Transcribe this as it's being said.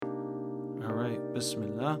All right.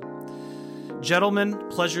 Bismillah. Gentlemen,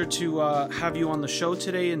 pleasure to have you on the show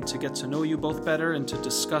today and to get to know you both better and to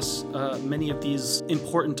discuss many of these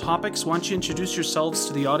important topics. Why don't you introduce yourselves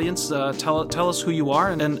to the audience? Tell us who you are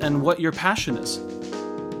and what your passion is.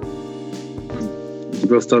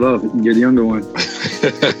 Go start off. You're the younger one.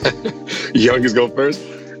 Youngest go first.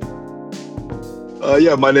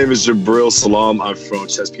 My name is Jabril Salam. I'm from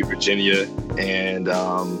Chesapeake, Virginia, and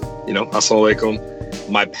Assalamu alaikum.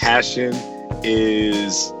 My passion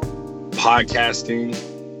is podcasting,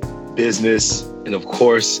 business, and of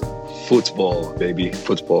course, football, baby.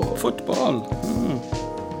 Football.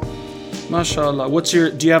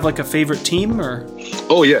 MashaAllah. Do you have like a favorite team or?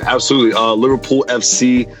 Oh yeah, absolutely. Liverpool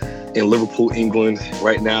FC in Liverpool, England.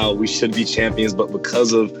 Right now, we should be champions, but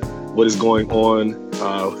because of what is going on,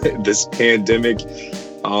 this pandemic,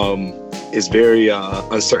 it's very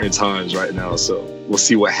uncertain times right now. So we'll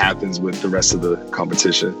see what happens with the rest of the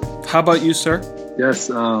competition. How about you, sir? Yes,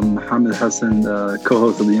 Hamid Hassan,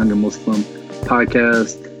 co-host of the Younger Muslim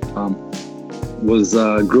podcast.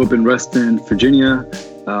 Grew up in Reston, Virginia.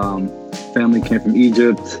 Family came from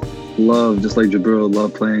Egypt. Just like Jabril,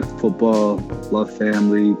 love playing football, love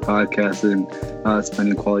family, podcasting,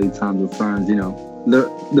 spending quality time with friends,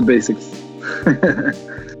 the basics.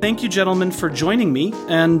 Thank you, gentlemen, for joining me.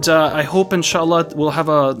 And I hope, inshallah, we'll have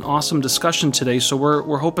an awesome discussion today. So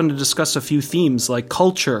we're hoping to discuss a few themes like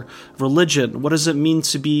culture, religion. What does it mean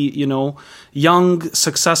to be, young,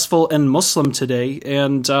 successful, and Muslim today?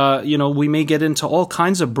 And, we may get into all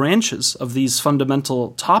kinds of branches of these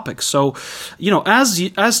fundamental topics. So,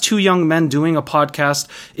 as two young men doing a podcast,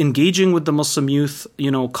 engaging with the Muslim youth,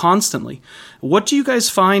 constantly, what do you guys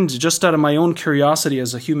find, just out of my own curiosity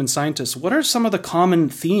as a human scientist, what are some of the common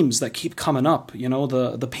themes that keep coming up?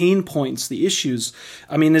 The pain points, the issues.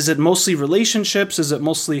 I mean, is it mostly relationships? Is it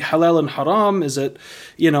mostly halal and haram? Is it,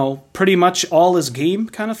 pretty much all is game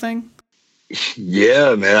kind of thing?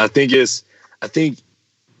 Yeah, man. I think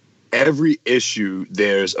every issue,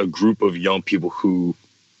 there's a group of young people who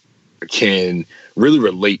can really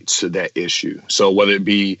relate to that issue. So whether it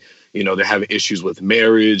be, they're having issues with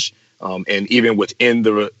marriage, and even within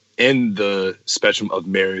the spectrum of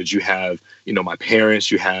marriage, you have, my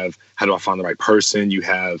parents, you have, how do I find the right person? You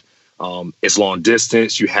have, it's long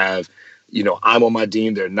distance. You have, I'm on my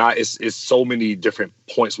deen, they're not. It's so many different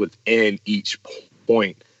points within each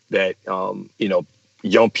point that,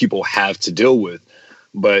 young people have to deal with.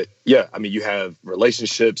 But yeah, I mean, you have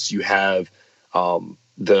relationships, you have,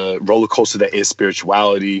 the roller coaster that is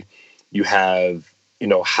spirituality. You have,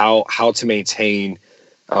 how to maintain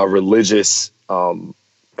a religious and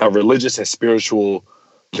spiritual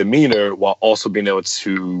demeanor while also being able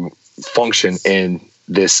to function in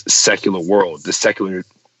this secular world, this secular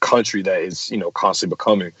country that is, constantly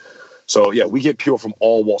becoming. So yeah, we get people from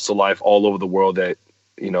all walks of life all over the world that,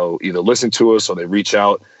 either listen to us or they reach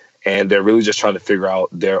out, and they're really just trying to figure out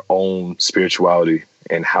their own spirituality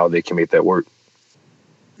and how they can make that work.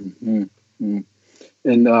 Mm-hmm.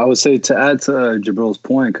 And I would say, to add to Jabril's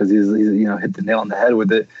point, because he's hit the nail on the head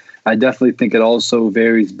with it, I definitely think it also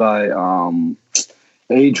varies by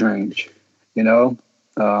age range.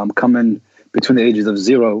 Coming between the ages of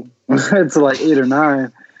 0 to like 8 or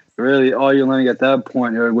 9, really all you're learning at that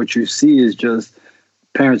point, or what you see, is just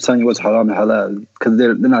parents telling you what's haram and halal, because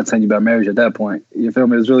they're not telling you about marriage at that point. You feel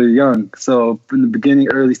me? It's really young. So from the beginning,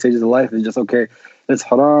 early stages of life, it's just, okay, it's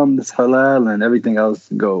haram, it's halal, and everything else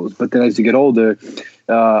goes. But then as you get older,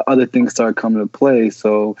 other things start coming to play.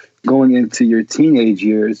 So going into your teenage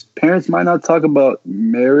years, parents might not talk about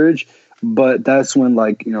marriage, but that's when,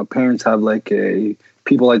 parents have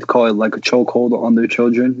people like to call it like a chokehold on their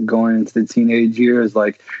children going into the teenage years,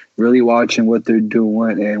 really watching what they're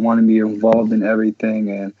doing and wanting to be involved in everything.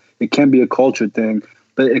 And it can be a culture thing,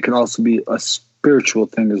 but it can also be a spiritual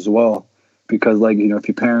thing as well. Because if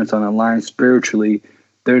your parents aren't aligned spiritually,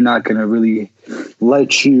 they're not going to really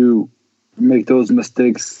let you make those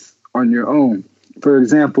mistakes on your own. For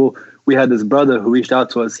example, we had this brother who reached out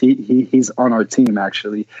to us. He's on our team,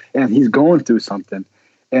 actually, and he's going through something.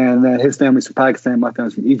 And then his family's from Pakistan, my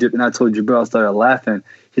family's from Egypt. And I told Jabril, I started laughing.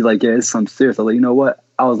 He's like, yeah, it's something serious. I was like, you know what?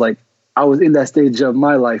 I was in that stage of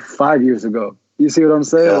my life 5 years ago. You see what I'm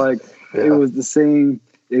saying? Yeah. It was the same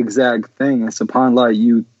exact thing. And subhanAllah,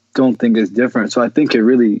 you don't think it's different. So I think it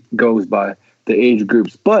really goes by the age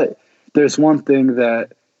groups. But there's one thing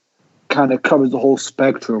that kind of covers the whole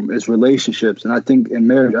spectrum, is relationships. And I think in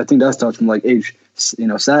marriage, I think that starts from age,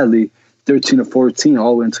 sadly, 13 or 14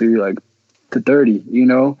 all the way until you're to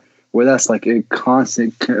 30, where that's a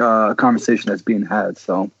constant conversation that's being had.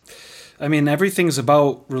 So I mean, everything's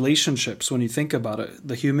about relationships when you think about it.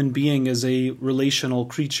 The human being is a relational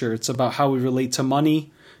creature. It's about how we relate to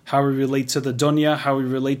money, how we relate to the dunya, how we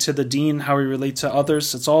relate to the deen, how we relate to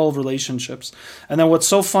others. It's all relationships. And then what's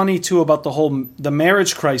so funny too about the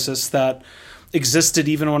marriage crisis that existed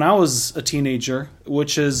even when I was a teenager,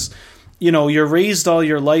 which is, you're raised all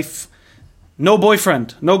your life, no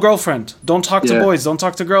boyfriend, no girlfriend, don't talk to boys, don't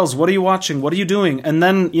talk to girls, what are you watching, what are you doing? And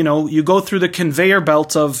then, you go through the conveyor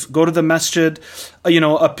belt of go to the masjid,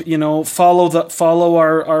 follow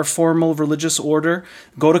our formal religious order,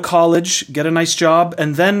 go to college, get a nice job,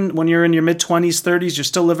 and then when you're in your mid-20s, 30s, you're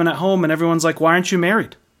still living at home, and everyone's like, why aren't you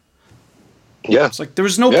married? Yeah. It's like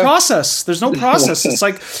there's no process. There's no process. It's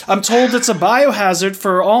like I'm told it's a biohazard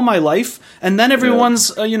for all my life, and then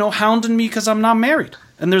everyone's hounding me because I'm not married,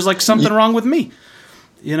 and there's like something wrong with me.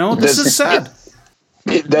 This is sad.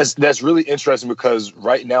 That's really interesting because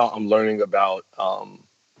right now I'm learning about.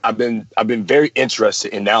 I've been very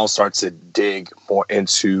interested and now start to dig more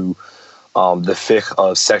into the fiqh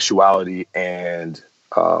of sexuality and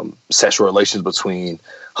sexual relations between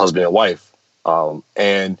husband and wife,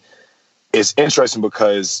 and it's interesting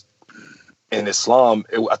because in Islam,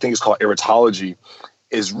 I think it's called erontology,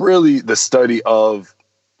 is really the study of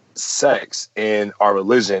sex in our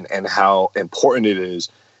religion and how important it is.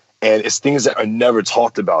 And it's things that are never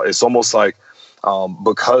talked about. It's almost like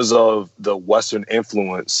because of the Western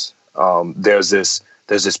influence, there's this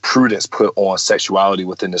prudence put on sexuality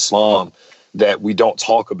within Islam that we don't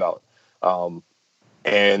talk about. And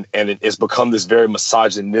it's become this very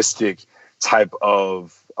misogynistic type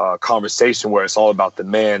of conversation where it's all about the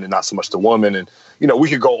man and not so much the woman. And, we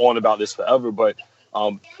could go on about this forever, but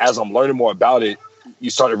as I'm learning more about it, you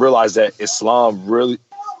start to realize that Islam really...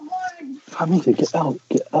 Hamida, get out.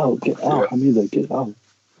 Yeah. Hamida, get out.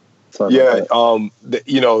 Sorry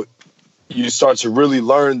you start to really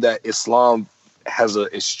learn that Islam has an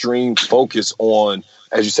extreme focus on,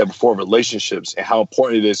 as you said before, relationships and how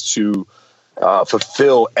important it is to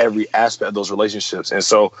fulfill every aspect of those relationships. And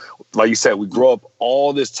so, like you said, we grow up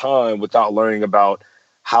all this time without learning about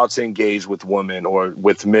how to engage with women or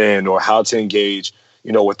with men or how to engage,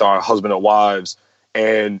 with our husband or wives.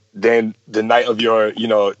 And then the night of your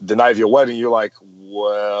wedding, you're like,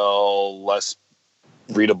 well, let's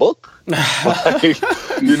read a book. We've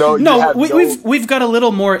got a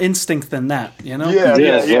little more instinct than that, Yeah.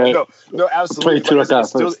 No, absolutely.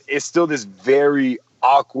 It's still this very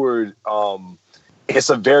awkward. It's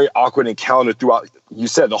a very awkward encounter throughout. You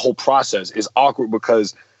said the whole process is awkward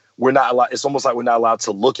because we're not allowed. It's almost like we're not allowed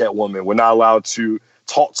to look at women. We're not allowed to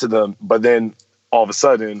talk to them. But then all of a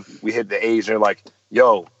sudden we hit the age and they're like,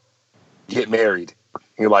 "Yo, get married." And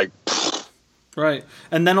you're like, pfft. Right.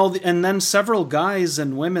 And then several guys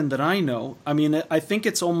and women that I know. I mean, I think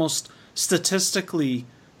it's almost statistically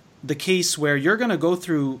the case where you're going to go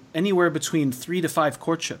through anywhere between 3 to 5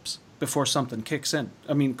 courtships before something kicks in.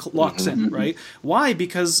 I mean, locks in, right? Why?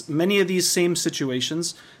 Because many of these same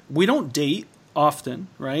situations, we don't date often,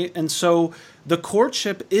 right? And so the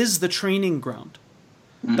courtship is the training ground.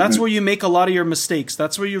 That's where you make a lot of your mistakes.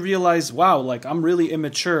 That's where you realize, wow, like I'm really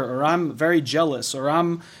immature, or I'm very jealous, or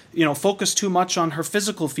I'm, focused too much on her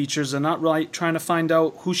physical features and not really trying to find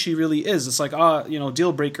out who she really is. It's like,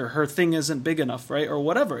 deal breaker, her thing isn't big enough, right? Or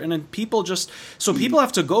whatever. And then people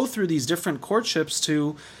have to go through these different courtships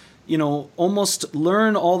to, almost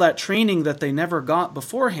learn all that training that they never got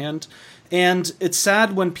beforehand. And it's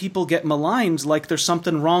sad when people get maligned like there's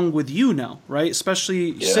something wrong with you now, right?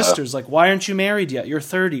 Especially sisters. Like, why aren't you married yet? You're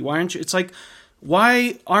 30. Why aren't you? It's like,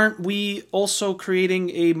 why aren't we also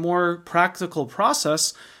creating a more practical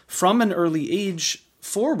process from an early age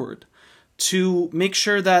forward to make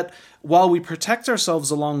sure that while we protect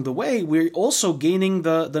ourselves along the way, we're also gaining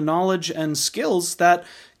the knowledge and skills that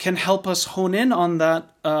can help us hone in on that,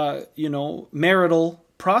 marital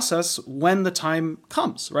process when the time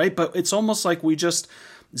comes, right? But it's almost like we just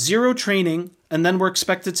zero training and then we're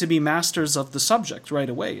expected to be masters of the subject right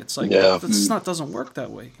away. It's like, doesn't work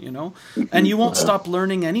that way, and you won't stop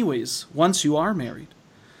learning anyways once you are married,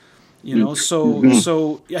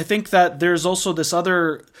 so I think that there's also this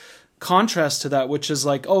other contrast to that, which is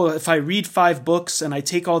like, oh, if I read 5 books and I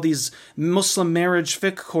take all these Muslim marriage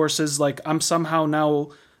fiqh courses, like I'm somehow now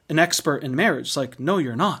an expert in marriage. It's like, no,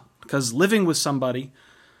 you're not, because living with somebody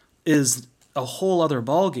is a whole other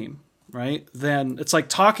ballgame, right? Then it's like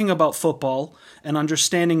talking about football and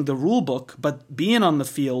understanding the rule book, but being on the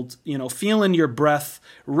field, feeling your breath,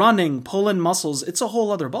 running, pulling muscles, it's a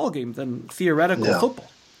whole other ballgame than theoretical football,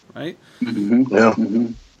 right?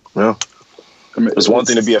 Yeah. It's one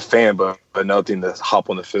thing to be a fan, but another thing to hop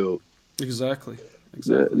on the field. Exactly.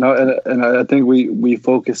 Exactly. No, and I think we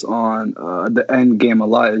focus on the end game a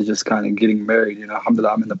lot, is just kind of getting married.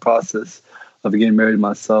 Alhamdulillah, I'm in the process of getting married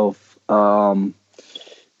myself. And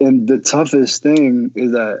the toughest thing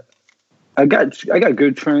is that I got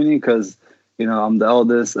good training because I'm the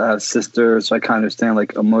eldest. I have sisters, so I kind of understand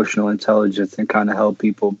like emotional intelligence and kind of help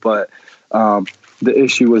people. But the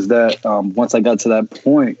issue was that once I got to that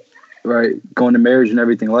point, right, going to marriage and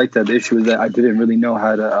everything like that, the issue was that I didn't really know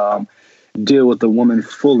how to deal with the woman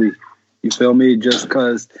fully. You feel me? Just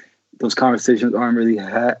because those conversations aren't really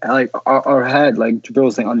had, like Jabril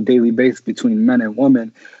was saying, on a daily basis between men and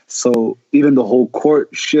women. So even the whole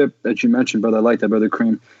courtship that you mentioned, brother, I like that, Brother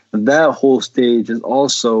Kareem, that whole stage is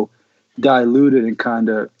also diluted and kind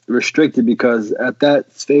of restricted, because at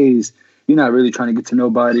that phase, you're not really trying to get to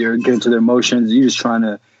nobody or get into their emotions. You're just trying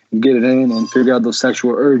to get it in and figure out those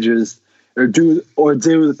sexual urges, or deal with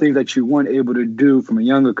the things that you weren't able to do from a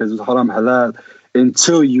younger, because it's haram halal,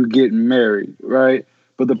 until you get married, right?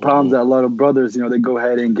 But the problem is that a lot of brothers, they go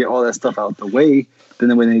ahead and get all that stuff out the way.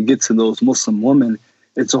 Then when they get to those Muslim women,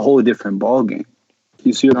 it's a whole different ballgame.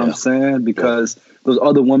 You see what I'm saying? Because those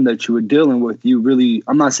other women that you were dealing with, you really,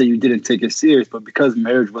 I'm not saying you didn't take it serious, but because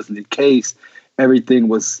marriage wasn't the case, everything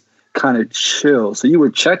was kind of chill. So you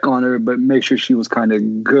would check on her, but make sure she was kind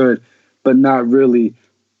of good, but not really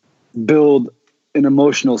build an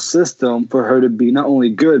emotional system for her to be not only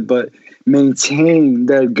good, but maintain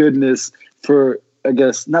that goodness for, I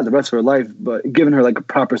guess, not the rest of her life, but giving her like a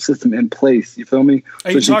proper system in place. You feel me?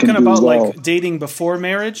 Are you talking about like dating before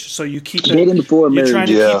marriage? So you keep it dating before marriage. You're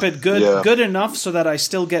trying to keep it good enough so that I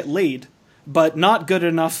still get laid, but not good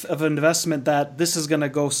enough of an investment that this is going to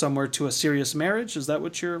go somewhere to a serious marriage. Is that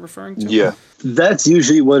what you're referring to? Yeah, that's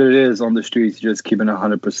usually what it is on the streets. Just keeping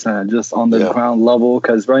 100%, just on the ground level.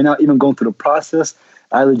 Because right now, even going through the process,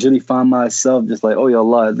 I legitimately find myself just like, oh, ya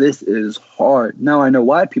Allah, this is hard. Now I know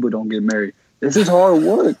why people don't get married. This is hard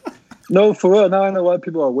work. No, for real. Now I know why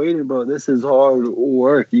people are waiting, bro. This is hard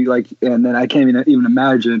work. And then I can't even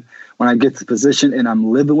imagine when I get to the position and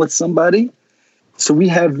I'm living with somebody. So we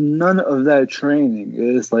have none of that training.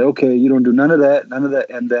 It's like, okay, you don't do none of that.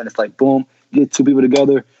 And then it's like, boom, get two people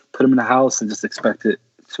together, put them in a house and just expect it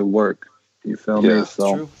to work. You feel me?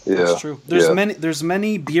 So true. That's true. There's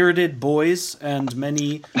many bearded boys and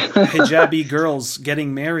many hijabi girls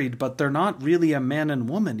getting married, but they're not really a man and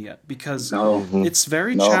woman yet, because it's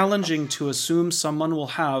very challenging to assume someone will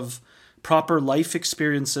have proper life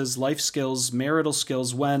experiences, life skills, marital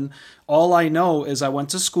skills, when all I know is I went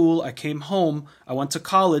to school, I came home, I went to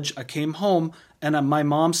college, I came home, and my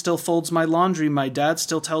mom still folds my laundry, my dad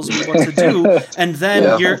still tells me what to do, and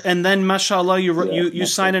then mashallah, you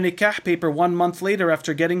sign a nikah paper 1 month later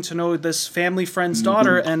after getting to know this family friend's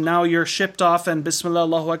daughter, and now you're shipped off, and Bismillah,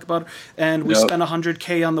 Allahu Akbar, and we spent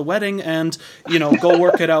 $100K on the wedding, and go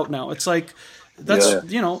work it out now. It's like, that's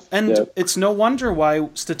it's no wonder why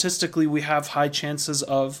statistically we have high chances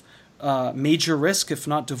of major risk, if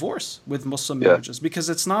not divorce, with Muslim marriages, because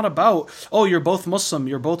it's not about, oh, you're both Muslim,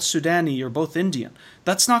 you're both Sudani, you're both Indian.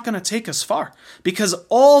 That's not going to take us far, because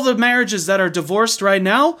all the marriages that are divorced right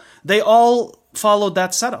now, they all followed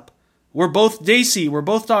that setup. We're both Desi, we're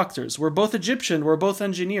both doctors, we're both Egyptian, we're both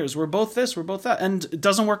engineers, we're both this, we're both that, and it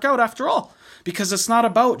doesn't work out after all, because it's not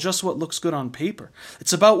about just what looks good on paper.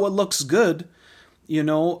 It's about what looks good, in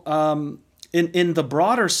the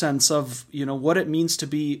broader sense of, what it means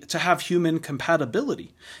to have human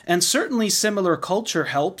compatibility. And certainly similar culture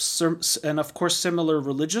helps, and of course similar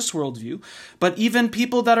religious worldview, but even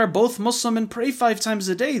people that are both Muslim and pray 5 times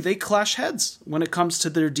a day, they clash heads when it comes to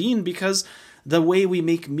their deen, because the way we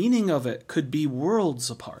make meaning of it could be worlds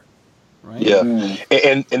apart, right? Yeah,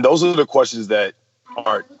 and those are the questions that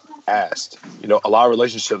aren't asked. A lot of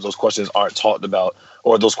relationships, those questions aren't talked about,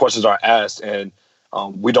 or those questions aren't asked, and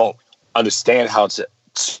we don't understand how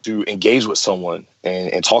to engage with someone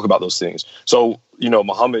and talk about those things. So,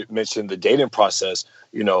 Muhammad mentioned the dating process.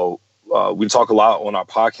 We talk a lot on our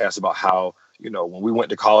podcast about how, when we went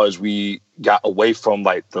to college, we got away from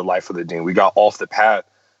like the life of the deen. We got off the path.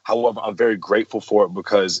 However, I'm very grateful for it,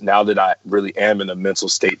 because now that I really am in a mental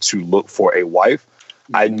state to look for a wife,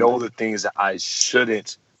 I know the things that I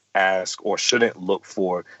shouldn't ask or shouldn't look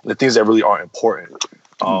for, the things that really aren't important.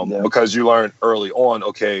 Because you learn early on,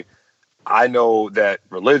 okay, I know that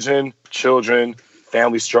religion, children,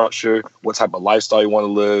 family structure, what type of lifestyle you want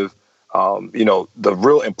to live, the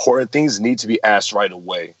real important things need to be asked right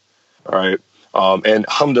away. All right. And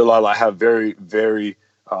alhamdulillah, I have very, very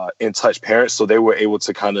in touch parents. So they were able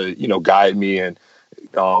to kind of, guide me and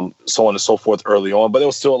so on and so forth early on. But there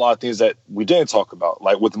was still a lot of things that we didn't talk about.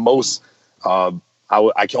 Like with most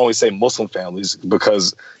I can only say Muslim families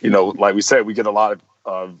because, like we said, we get a lot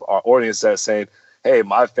of our audience that's saying, hey,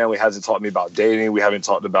 my family hasn't taught me about dating. We haven't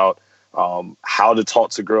talked about how to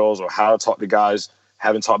talk to girls or how to talk to guys,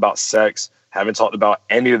 haven't talked about sex, haven't talked about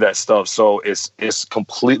any of that stuff. So it's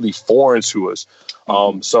completely foreign to us.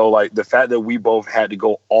 So like the fact that we both had to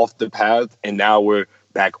go off the path and now we're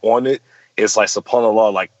back on it, it's like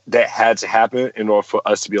subhanAllah, like that had to happen in order for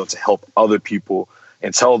us to be able to help other people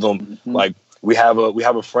and tell them like we have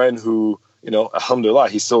a friend who, alhamdulillah,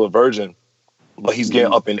 he's still a virgin, but he's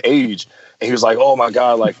getting up in age. And he was like, oh my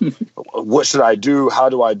God, like, what should I do? How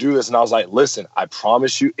do I do this? And I was like, listen, I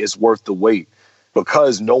promise you it's worth the wait,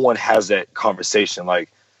 because no one has that conversation.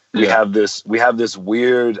 Like we have this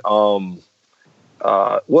weird, it's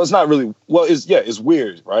not really, it's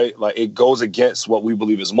weird, right? Like it goes against what we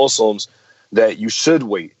believe as Muslims, that you should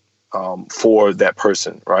wait for that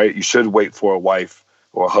person, right? You should wait for a wife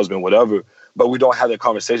or a husband, whatever. But we don't have that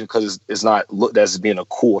conversation because it's not looked at as being a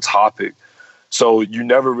cool topic. So you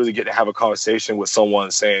never really get to have a conversation with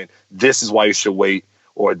someone saying, this is why you should wait,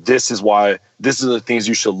 or this is the things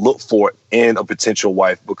you should look for in a potential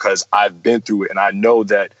wife, because I've been through it. And I know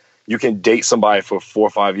that you can date somebody for 4 or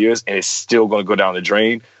 5 years and it's still going to go down the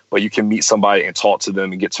drain, but you can meet somebody and talk to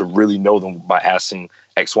them and get to really know them by asking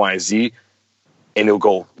X, Y, and Z, and it'll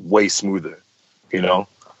go way smoother,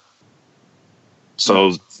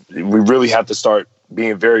 So we really have to start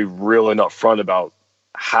being very real and upfront about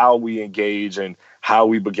how we engage and how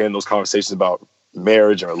we begin those conversations about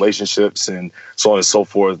marriage and relationships and so on and so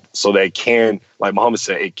forth, so that it can, like Muhammad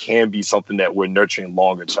said, it can be something that we're nurturing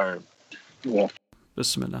longer term. Yeah.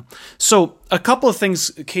 Bismillah. So a couple of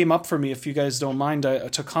things came up for me, if you guys don't mind,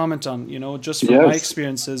 to comment on, just from my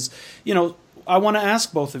experiences, I want to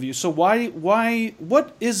ask both of you. So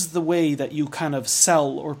what is the way that you kind of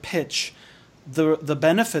sell or pitch the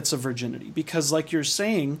benefits of virginity? Because like you're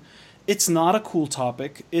saying, it's not a cool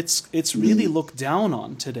topic. It's really looked down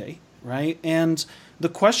on today, right? And the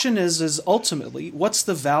question is ultimately, what's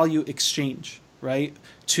the value exchange, right?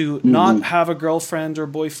 To not have a girlfriend or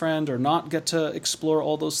boyfriend or not get to explore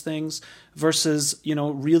all those things versus,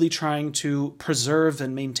 really trying to preserve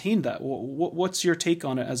and maintain that. What's your take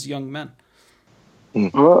on it as young men?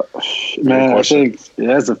 Well, man, I think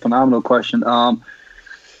that's a phenomenal question.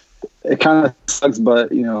 It kind of sucks, but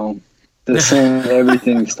the saying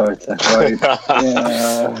everything starts at, right?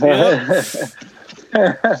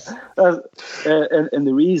 And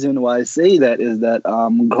the reason why I say that is that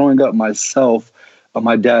growing up myself,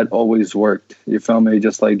 my dad always worked. You feel me?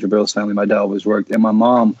 Just like Jabril's family, my dad always worked, and my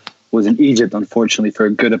mom was in Egypt, unfortunately, for a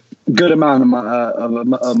good amount of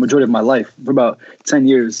a majority of my life, for about 10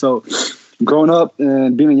 years. So growing up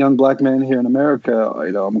and being a young black man here in America,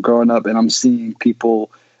 I'm growing up and I'm seeing people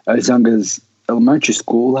as young as elementary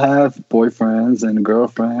school have boyfriends and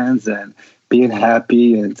girlfriends and being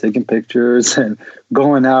happy and taking pictures and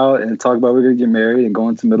going out and talking about we're going to get married and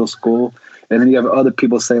going to middle school. And then you have other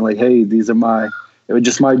people saying like, hey, these are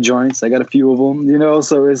just my joints. I got a few of them,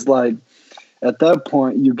 so it's like at that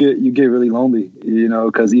point you get really lonely,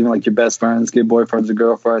 because even like your best friends get boyfriends or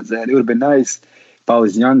girlfriends. And it would have been nice if I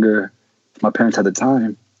was younger, if my parents had the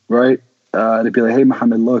time, right? They'd be like, hey,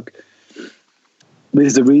 Muhammad, look,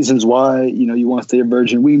 these are the reasons why, you want to stay a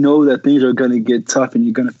virgin. We know that things are going to get tough and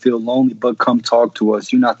you're going to feel lonely, but come talk to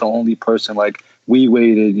us. You're not the only person. Like, we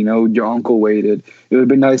waited, your uncle waited. It would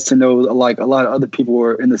be nice to know, like, a lot of other people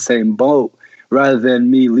were in the same boat, rather than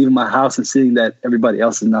me leaving my house and seeing that everybody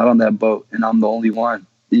else is not on that boat and I'm the only one.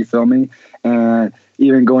 You feel me? And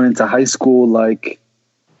even going into high school, like,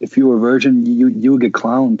 if you were a virgin, you would get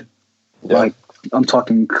clowned. Yeah. Like, I'm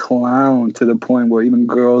talking clown to the point where even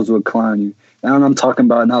girls would clown you. And I'm talking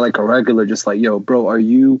about not like a regular, just like, yo, bro, are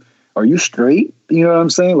you straight? You know what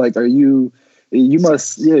I'm saying? Like, I think he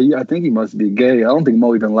must be gay. I don't think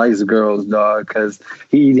Mo even likes girls, dog, because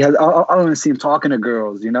I don't even see him talking to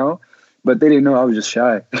girls, but they didn't know I was just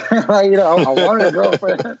shy. Like, I wanted a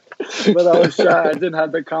girlfriend, but I was shy. I didn't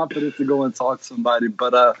have the confidence to go and talk to somebody.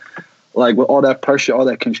 But like with all that pressure, all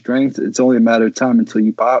that constraints, it's only a matter of time until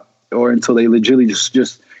you pop, or until they legitimately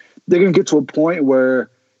just they're going to get to a point where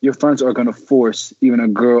your friends are going to force even a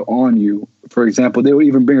girl on you. For example, they would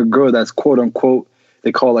even bring a girl that's quote unquote,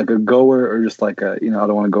 they call like a goer, or just like I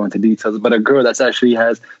don't want to go into details, but a girl that's actually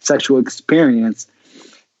has sexual experience,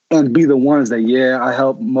 and be the ones that, I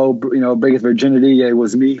helped Mo, break his virginity. Yeah, it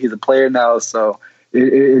was me. He's a player now. So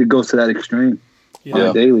it goes to that extreme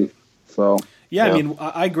daily. So. Yeah, I mean,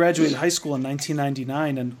 I graduated high school in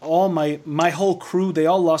 1999, and all my whole crew, they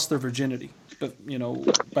all lost their virginity. But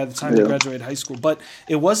by the time they graduated high school, but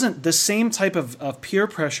it wasn't the same type of peer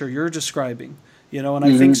pressure you're describing. You know, and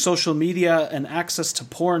I think social media and access to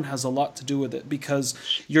porn has a lot to do with it, because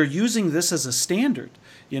you're using this as a standard.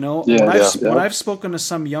 You know, when I've spoken to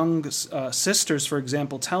some young sisters, for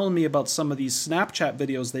example, telling me about some of these Snapchat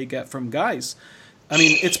videos they get from guys, I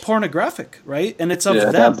mean, it's pornographic, right? And it's of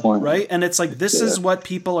them, right? And it's like, this is what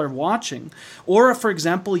people are watching. Or, for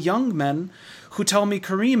example, young men who tell me,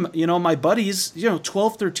 Kareem, you know, my buddies, you know,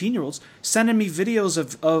 12, 13-year-olds, sending me videos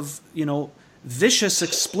of you know, vicious,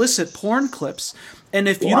 explicit porn clips. And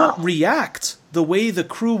if you don't react the way the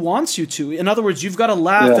crew wants you to, in other words, you've got to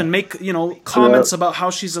laugh and make, you know, comments about how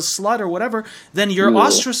she's a slut or whatever, then you're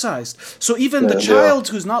ostracized. So even the child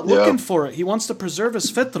who's not looking for it, he wants to preserve his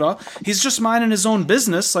fitra, he's just minding his own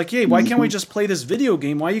business. Like, hey, why can't we just play this video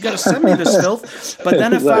game? Why you got to send me this filth? But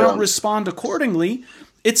then if I don't respond accordingly,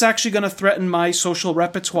 it's actually going to threaten my social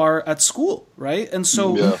repertoire at school, right? And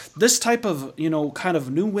so this type of, you know, kind of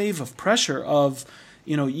new wave of pressure of,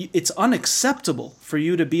 you know, it's unacceptable for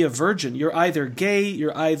you to be a virgin. You're either gay,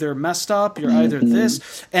 you're either messed up, you're either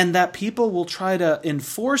this, and that people will try to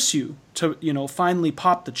enforce you to, you know, finally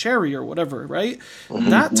pop the cherry or whatever, right?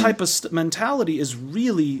 That type of mentality is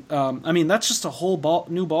really, I mean, that's just a whole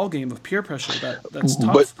new ball game of peer pressure that's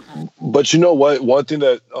tough. But you know what? One thing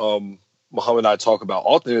that Muhammad and I talk about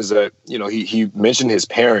often is that, you know, he mentioned his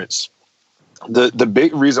parents. The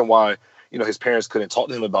big reason why, you know, his parents couldn't talk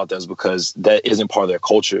to him about that is because that isn't part of their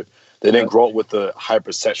culture. They didn't grow up with a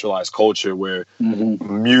hypersexualized culture where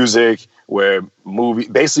music, where movie,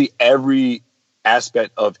 basically every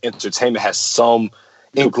aspect of entertainment has some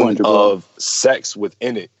inkling of sex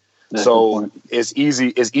within it. So it's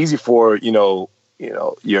easy for, you know,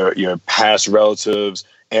 your past relatives,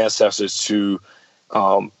 ancestors to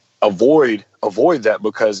avoid that,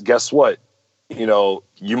 because guess what? You know,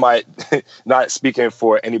 you might, not speaking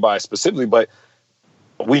for anybody specifically, but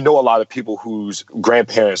we know a lot of people whose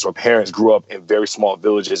grandparents or parents grew up in very small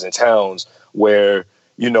villages and towns where,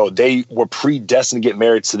 you know, they were predestined to get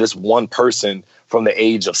married to this one person from the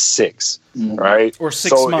age of 6, right? Or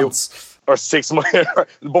 6 months. Or 6 months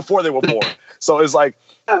before they were born. So it's like,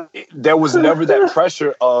 there was never that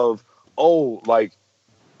pressure of, oh, like,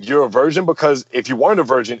 you're a virgin, because if you weren't a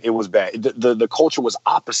virgin, it was bad. The culture was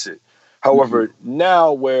opposite. However,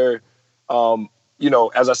 now where, you know,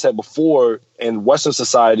 as I said before, in Western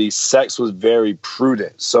society, sex was very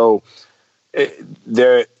prudent. So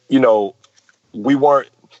you know,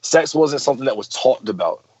 sex wasn't something that was talked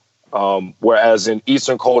about. Whereas in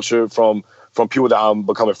Eastern culture, from people that I'm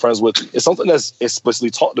becoming friends with, it's something that's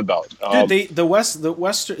explicitly talked about. The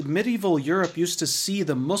Western medieval Europe used to see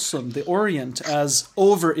the Muslim, the Orient, as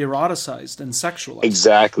over eroticized and sexualized.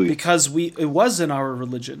 Exactly, because it was in our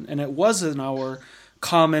religion and it was in our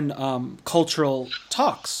common cultural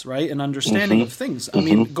talks, right, and understanding of things. I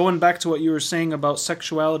mean, going back to what you were saying about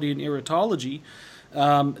sexuality and erotology.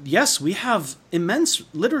 Yes, we have immense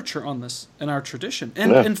literature on this in our tradition,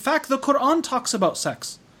 and in fact, the Quran talks about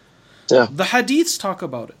sex. Yeah. The hadiths talk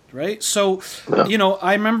about it, right? So, you know,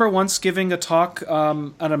 I remember once giving a talk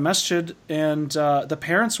at a masjid, and the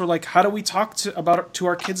parents were like, how do we talk to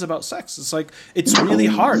our kids about sex? It's like, it's really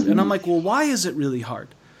hard. And I'm like, well, why is it really hard?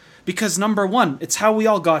 Because number one, it's how we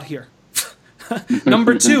all got here.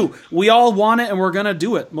 Number two, we all want it and we're going to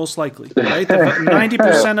do it, most likely, right?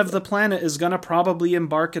 90% of the planet is going to probably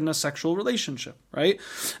embark in a sexual relationship, right?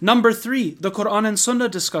 Number three, the Quran and Sunnah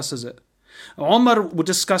discusses it. Umar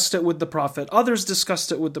discussed it with the Prophet. Others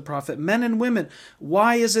discussed it with the Prophet. Men and women.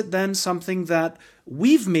 Why is it then something that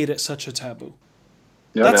we've made it such a taboo?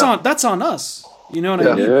 That's on us. You know what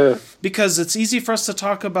I mean? Yeah. Because it's easy for us to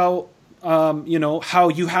talk about, you know, how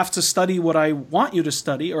you have to study what I want you to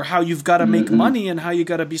study, or how you've got to make money, and how you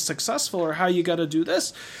got to be successful, or how you got to do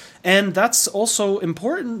this. And that's also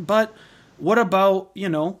important. But what about, you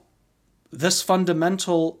know, this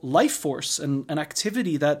fundamental life force and an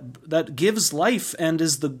activity that gives life and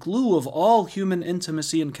is the glue of all human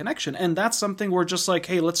intimacy and connection? And that's something we're just like,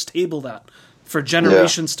 hey, let's table that for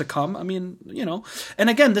generations to come. I mean, you know, and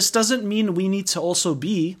again, this doesn't mean we need to also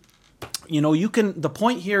be, you know, the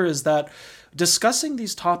point here is that discussing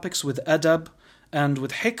these topics with adab and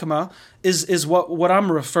with hikmah is what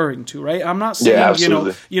I'm referring to, right? I'm not saying,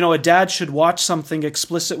 you know, a dad should watch something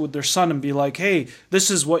explicit with their son and be like, hey,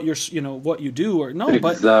 this is what what you do, or no,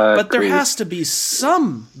 exactly. but there has to be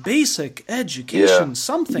some basic education,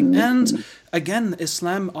 something. And again,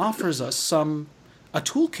 Islam offers us a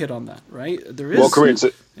toolkit on that, right? There is. Well, Kareem,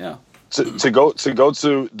 to go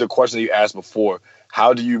to the question that you asked before,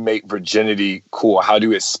 how do you make virginity cool? How do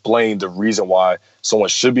you explain the reason why someone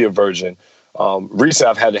should be a virgin? Recently,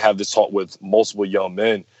 I've had to have this talk with multiple young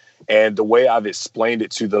men, and the way I've explained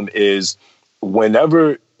it to them is,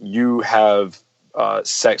 whenever you have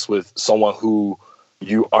sex with someone who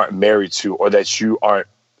you aren't married to, or that you aren't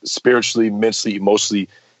spiritually, mentally, emotionally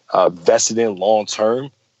vested in long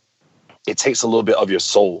term, it takes a little bit of your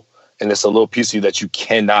soul, and it's a little piece of you that you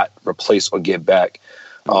cannot replace or get back,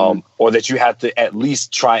 or that you have to at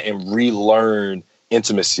least try and relearn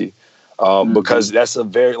intimacy, because that's a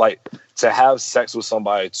very, like, to have sex with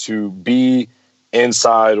somebody, to be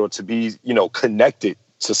inside or to be, connected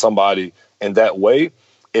to somebody in that way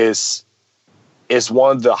is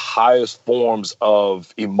one of the highest forms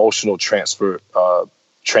of emotional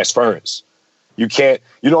transference. You can't,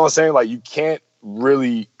 you know what I'm saying? Like, you can't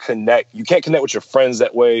really connect. You can't connect with your friends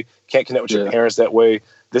that way. Can't connect with your parents that way.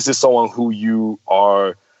 This is someone who you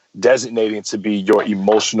are designating to be your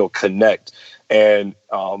emotional connect. And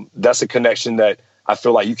that's a connection that I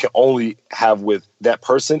feel like you can only have with that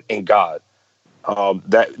person and God.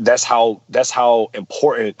 That's how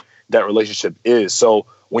important that relationship is. So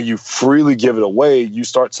when you freely give it away, you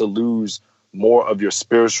start to lose more of your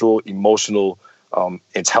spiritual, emotional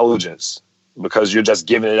intelligence, because you're just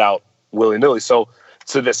giving it out willy-nilly. So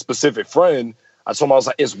to this specific friend, I told him, I was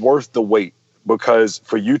like, it's worth the wait, because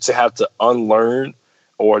for you to have to unlearn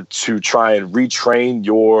or to try and retrain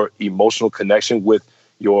your emotional connection with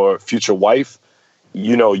your future wife,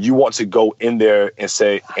 you want to go in there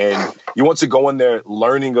and you want to go in there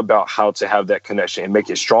learning about how to have that connection and make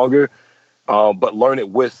it stronger, but learn it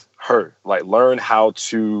with her. Like, learn how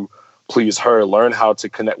to please her, learn how to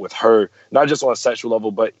connect with her, not just on a sexual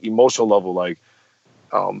level, but emotional level. Like,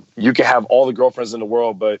 you can have all the girlfriends in the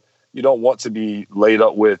world, but you don't want to be laid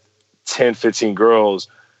up with 10, 15 girls.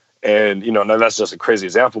 And, now that's just a crazy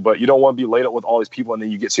example, but you don't want to be laid up with all these people. And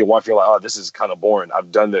then you get to your wife, and you're like, oh, this is kind of boring.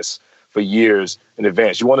 I've done this for years in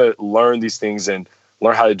advance. You want to learn these things and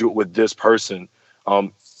learn how to do it with this person.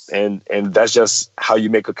 And that's just how you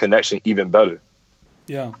make a connection even better.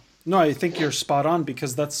 Yeah. No, I think you're spot on,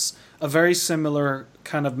 because that's a very similar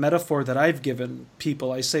kind of metaphor that I've given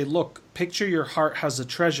people. I say, look, picture your heart has a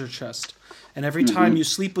treasure chest. And every time you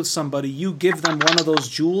sleep with somebody, you give them one of those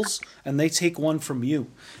jewels and they take one from you,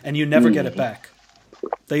 and you never get it back.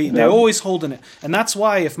 They're always holding it. And that's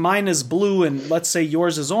why if mine is blue and let's say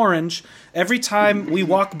yours is orange, every time we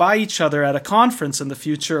walk by each other at a conference in the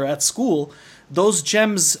future or at school, those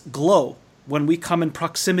gems glow when we come in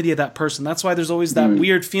proximity of that person. That's why there's always that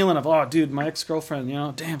weird feeling of, oh, dude, my ex-girlfriend,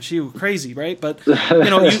 damn, she was crazy, right? But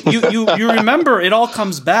you remember it all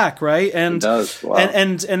comes back, right? And it does. Wow.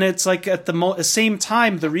 and it's like at the same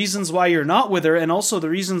time, the reasons why you're not with her, and also the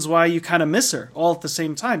reasons why you kind of miss her, all at the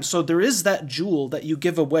same time. So there is that jewel that you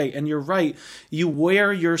give away, and you're right, you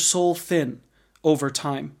wear your soul thin over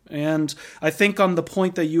time. And I think on the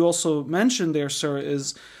point that you also mentioned there, sir,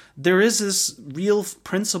 is there is this real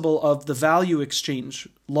principle of the value exchange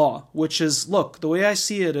law, which is, look, the way I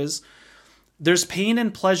see it is there's pain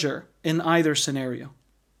and pleasure in either scenario,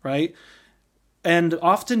 right? And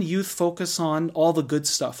often youth focus on all the good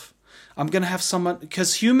stuff. I'm going to have someone,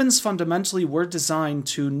 because humans fundamentally were designed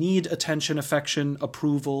to need attention, affection,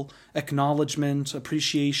 approval, acknowledgement,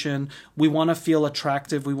 appreciation. We want to feel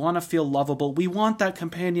attractive. We want to feel lovable. We want that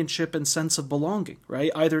companionship and sense of belonging,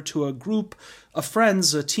 right? Either to a group of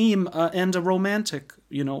friends, a team, and a romantic,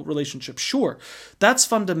 relationship. Sure, that's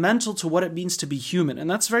fundamental to what it means to be human. And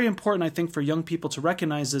that's very important, I think, for young people to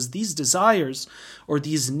recognize, is these desires or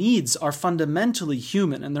these needs are fundamentally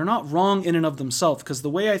human, and they're not wrong in and of themselves. Because the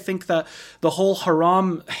way I think that the whole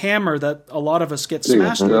haram hammer that a lot of us get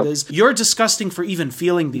smashed with is, you're disgusting for even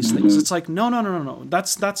feeling these things. It's like, no.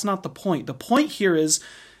 That's not the point. The point here is,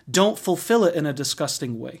 don't fulfill it in a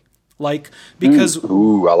disgusting way. Like, because...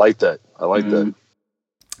 Ooh, I like that. That.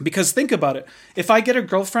 Because think about it. If I get a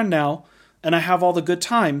girlfriend now and I have all the good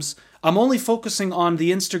times, I'm only focusing on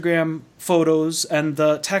the Instagram photos and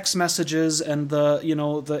the text messages and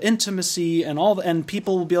the intimacy and and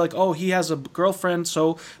people will be like, oh, he has a girlfriend,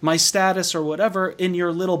 so my status or whatever in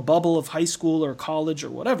your little bubble of high school or college or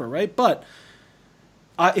whatever, right? But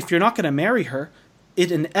if you're not going to marry her,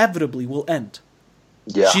 it inevitably will end.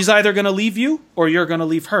 Yeah. She's either going to leave you or you're going to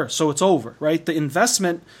leave her. So it's over, right? The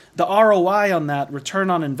investment, the ROI on that, return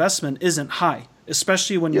on investment, isn't high,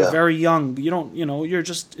 especially when you're very young. You don't,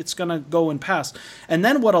 it's going to go and pass. And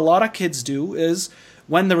then what a lot of kids do is,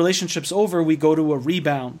 when the relationship's over, we go to a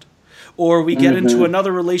rebound, or we get into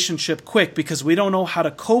another relationship quick because we don't know how to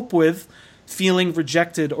cope with feeling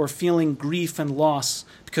rejected or feeling grief and loss,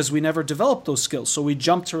 because we never developed those skills. So we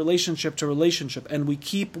jump to relationship, and we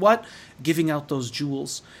keep giving out those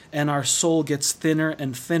jewels, and our soul gets thinner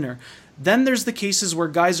and thinner. Then there's the cases where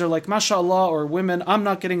guys are like, mashallah, or women, I'm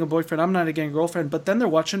not getting a boyfriend, I'm not getting a girlfriend, but then they're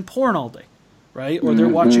watching porn all day, right? Or they're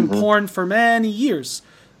watching porn for many years.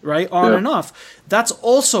 right? On and off. That's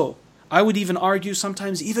also, I would even argue,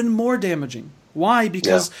 sometimes even more damaging. Why?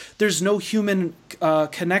 Because there's no human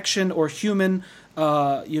connection or human,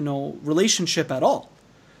 relationship at all.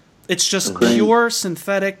 It's just pure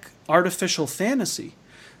synthetic, artificial fantasy.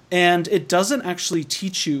 And it doesn't actually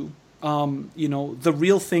teach you, the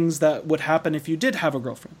real things that would happen if you did have a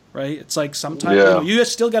girlfriend, right? It's like sometimes you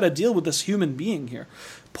still got to deal with this human being here.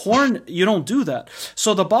 Porn, you don't do that.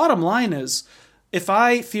 So the bottom line is, if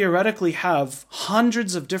I theoretically have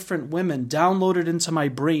hundreds of different women downloaded into my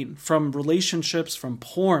brain from relationships, from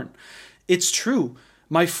porn, it's true.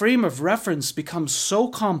 My frame of reference becomes so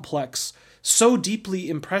complex, so deeply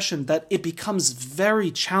impressioned, that it becomes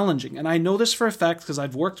very challenging. And I know this for a fact because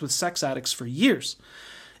I've worked with sex addicts for years.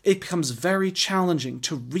 It becomes very challenging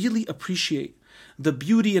to really appreciate the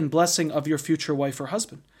beauty and blessing of your future wife or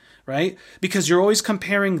husband, right? Because you're always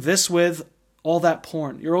comparing this with all that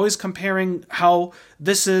porn. You're always comparing how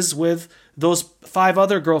this is with those 5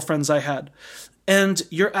 other girlfriends I had. And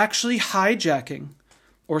you're actually hijacking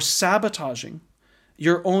or sabotaging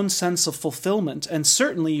your own sense of fulfillment, and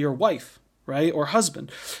certainly your wife, right? Or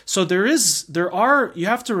husband. So you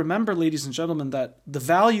have to remember, ladies and gentlemen, that the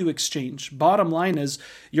value exchange, bottom line is,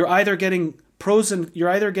 you're either getting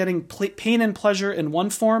pain and pleasure in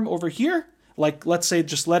one form over here, like let's say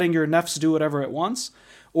just letting your nefs do whatever it wants,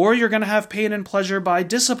 or you're going to have pain and pleasure by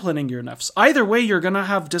disciplining your nefs. Either way, you're going to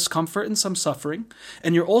have discomfort and some suffering,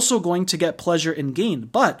 and you're also going to get pleasure and gain.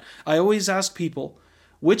 But I always ask people,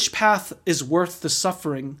 which path is worth the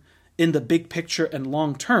suffering in the big picture and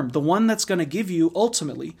long term? The one that's going to give you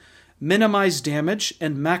ultimately minimize damage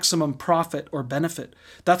and maximum profit or benefit.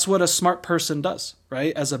 That's what a smart person does,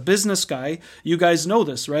 right? As a business guy, you guys know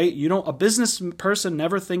this, right? A business person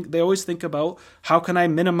they always think about, how can I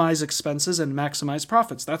minimize expenses and maximize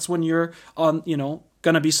profits? That's when you're going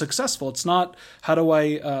to be successful. It's not, how do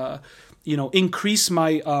I, increase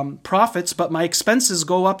my profits, but my expenses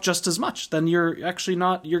go up just as much. Then you're actually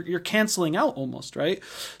not, you're canceling out almost, right?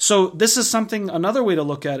 So this is another way to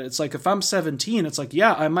look at it. It's like, if I'm 17, it's like,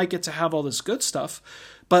 yeah, I might get to have all this good stuff,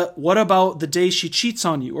 but what about the day she cheats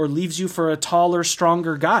on you or leaves you for a taller,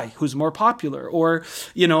 stronger guy who's more popular? Or,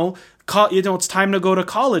 it's time to go to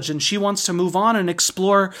college and she wants to move on and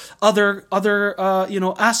explore other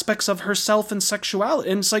aspects of herself and sexuality.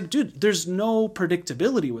 And it's like, dude, there's no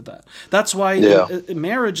predictability with that. That's why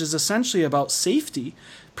marriage is essentially about safety,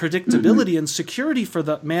 predictability, and security for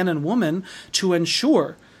the man and woman, to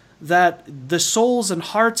ensure that the souls and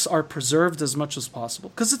hearts are preserved as much as possible.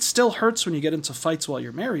 Because it still hurts when you get into fights while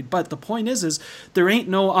you're married. But the point is there ain't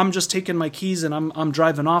no, I'm just taking my keys and I'm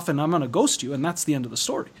driving off and I'm going to ghost you. And that's the end of the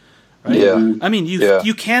story. Right? Yeah. I mean,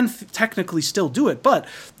 you can technically still do it, but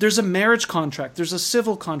there's a marriage contract, there's a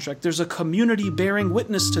civil contract, there's a community bearing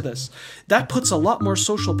witness to this. That puts a lot more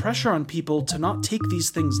social pressure on people to not take these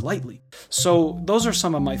things lightly. So those are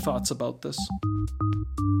some of my thoughts about this.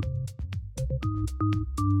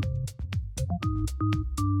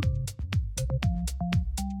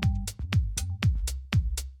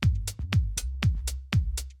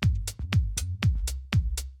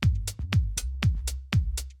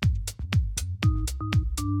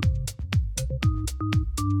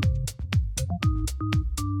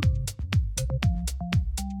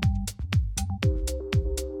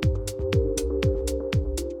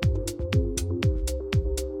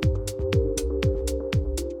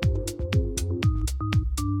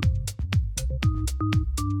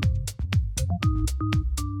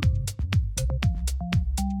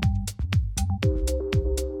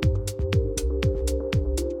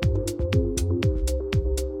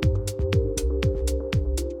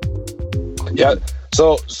 Yeah.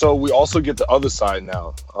 So we also get the other side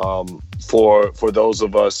now. For those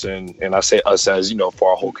of us, and I say us as,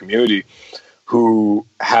 for our whole community, who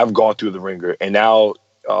have gone through the ringer, and now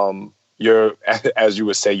you're, as you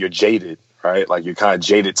would say, you're jaded, right? Like, you're kind of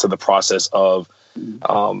jaded to the process of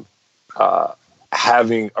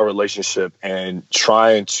having a relationship and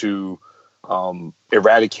trying to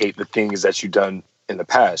eradicate the things that you've done in the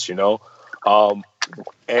past,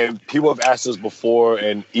 and people have asked us before,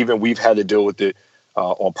 and even we've had to deal with it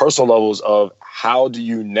on personal levels, of how do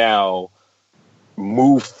you now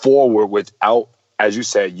move forward without, as you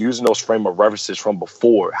said, using those frame of references from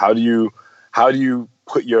before? How do you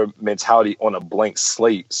put your mentality on a blank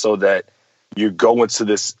slate so that you go into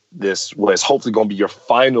this what is hopefully going to be your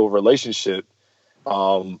final relationship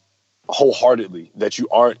wholeheartedly, that you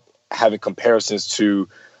aren't having comparisons to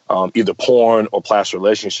either porn or past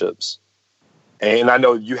relationships? And I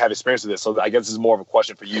know you have experience with this, so I guess this is more of a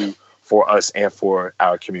question for you, for us, and for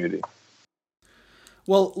our community.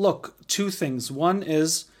 Well, look, two things. One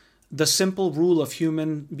is, the simple rule of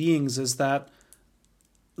human beings is that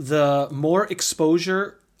the more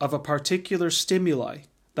exposure of a particular stimuli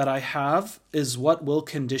that I have is what will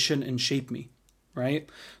condition and shape me, right?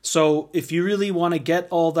 So if you really want to get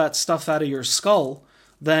all that stuff out of your skull,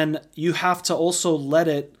 then you have to also let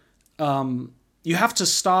it, you have to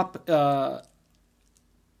stop,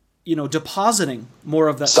 depositing more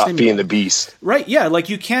of that Stop stimuli. being the beast. Right, yeah. Like,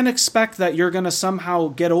 you can't expect that you're going to somehow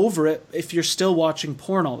get over it if you're still watching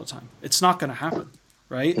porn all the time. It's not going to happen,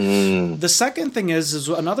 right? The second thing is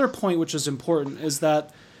another point which is important is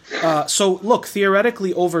that, so look,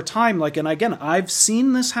 theoretically over time, like, and again, I've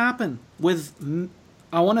seen this happen with,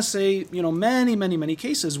 I want to say, many, many, many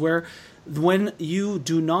cases where when you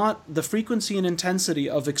do not, the frequency and intensity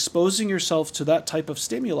of exposing yourself to that type of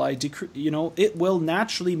stimuli, it will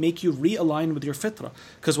naturally make you realign with your fitra.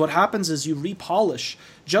 Because what happens is you repolish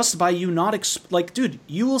just by you not, dude,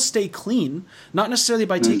 you will stay clean, not necessarily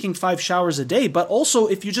by taking 5 showers a day, but also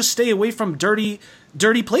if you just stay away from dirty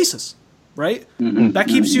places, right? That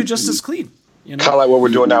keeps you just as clean. Kind of like what we're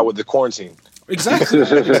doing now with the quarantine. Exactly.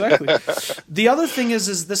 The other thing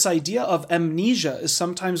is this idea of amnesia is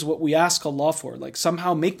sometimes what we ask Allah for. Like,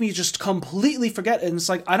 somehow make me just completely forget. And it's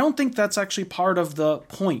like, I don't think that's actually part of the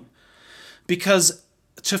point. Because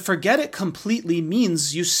to forget it completely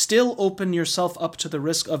means you still open yourself up to the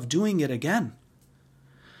risk of doing it again.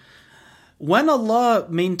 When Allah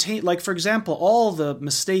like, for example, all the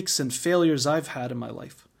mistakes and failures I've had in my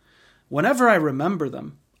life, whenever I remember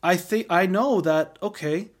them, I know that,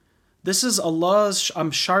 okay, this is Allah's, I'm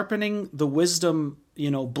sharpening the wisdom,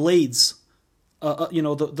 blades,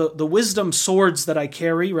 the wisdom swords that I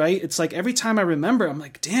carry, right? It's like every time I remember, I'm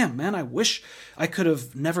like, damn, man, I wish I could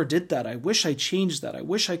have never did that. I wish I changed that. I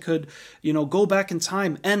wish I could, go back in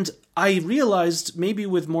time. And I realized maybe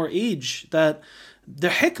with more age that the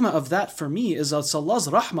hikmah of that for me is it's Allah's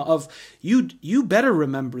rahmah of you better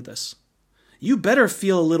remember this. You better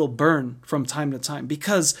feel a little burn from time to time,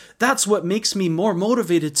 because that's what makes me more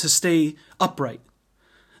motivated to stay upright.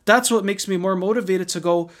 That's what makes me more motivated to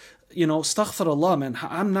go, astaghfirullah, man,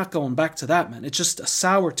 I'm not going back to that, man. It's just a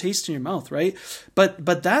sour taste in your mouth, right? But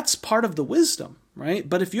that's part of the wisdom, right?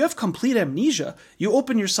 But if you have complete amnesia, you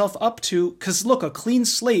open yourself up to, because look, a clean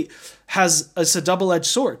slate it's a double-edged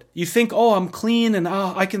sword. You think, oh, I'm clean and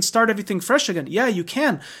I can start everything fresh again. Yeah, you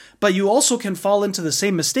can. But you also can fall into the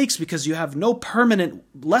same mistakes because you have no permanent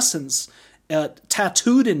lessons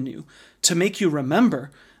tattooed in you to make you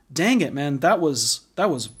remember. Dang it, man, that was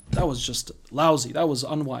just lousy. That was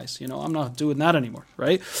unwise. I'm not doing that anymore,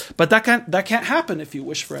 right? But that can't happen if you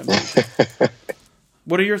wish for amnesia.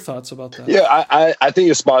 What are your thoughts about that? Yeah, I think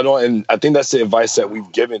you're spot on, and I think that's the advice that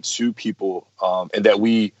we've given to people, and that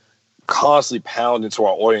we constantly pound into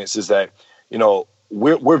our audience is that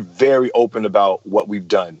we're very open about what we've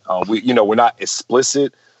done. We're not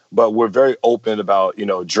explicit, but we're very open about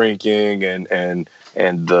drinking and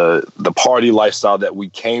the party lifestyle that we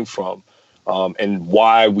came from, and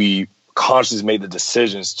why we consciously made the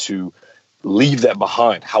decisions to leave that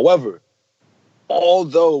behind. However,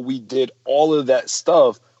 although we did all of that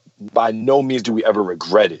stuff, by no means do we ever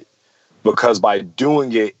regret it, because by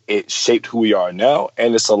doing it, it shaped who we are now,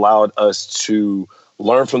 and it's allowed us to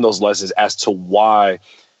learn from those lessons as to why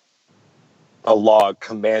Allah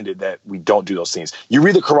commanded that we don't do those things. You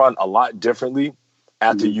read the Quran a lot differently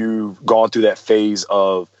after you've gone through that phase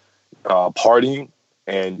of partying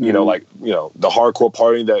and, the hardcore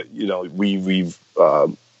partying that, we've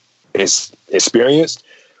experienced.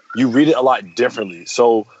 You read it a lot differently.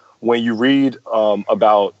 So when you read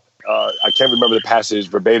about, I can't remember the passage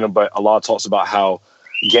verbatim, but Allah talks about how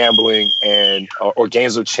gambling and or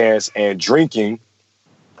games of chance and drinking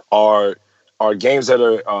are games that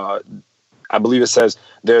are, I believe it says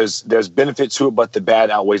there's benefit to it, but the bad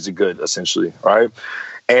outweighs the good, essentially, right?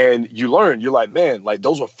 And you learn, you're like, man, like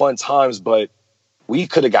those were fun times, but we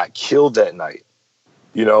could have got killed that night,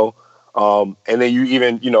 and then you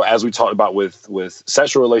even, as we talked about with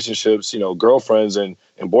sexual relationships, girlfriends and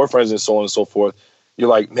boyfriends and so on and so forth, you're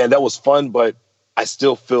like, man, that was fun, but I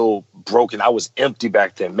still feel broken. I was empty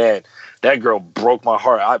back then, man. That girl broke my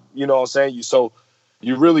heart. You know what I'm saying? So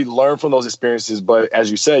you really learn from those experiences. But as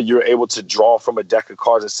you said, you're able to draw from a deck of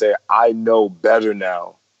cards and say, I know better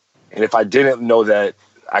now. And if I didn't know that,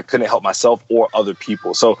 I couldn't help myself or other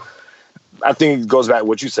people. So I think it goes back to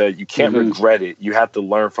what you said. You can't regret it. You have to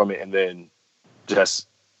learn from it and then just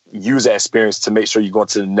use that experience to make sure you go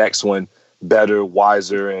into the next one better,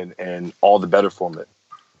 wiser, and all the better from it.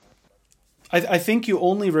 I think you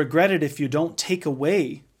only regret it if you don't take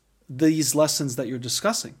away these lessons that you're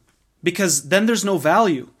discussing. because then there's no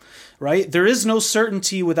value, right? There is no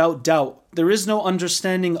certainty without doubt. There is no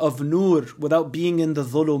understanding of nur without being in the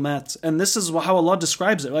dhulumat. And this is how Allah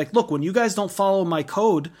describes it. Like, look, when you guys don't follow my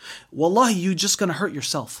code, wallahi, you're just going to hurt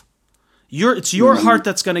yourself. It's your heart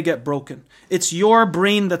that's going to get broken. It's your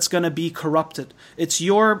brain that's going to be corrupted. It's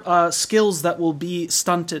your skills that will be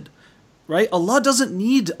stunted, right? Allah doesn't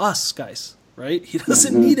need us, guys, right? He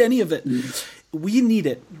doesn't need any of it. We need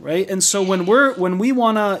it, right? And so when we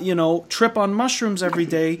want to, trip on mushrooms every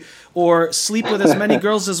day or sleep with as many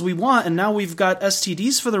girls as we want, and now we've got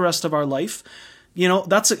STDs for the rest of our life,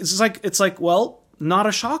 it's like, well, not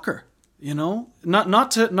a shocker.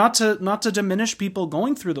 Not to diminish people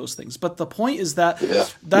going through those things, but the point is that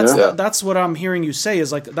that's what I'm hearing you say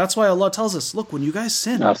is like, that's why Allah tells us, look, when you guys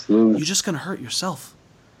sin, Absolutely. you're just gonna hurt yourself,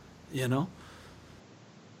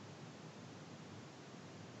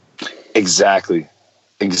 Exactly.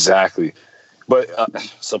 But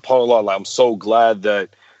subhanAllah, like, I'm so glad that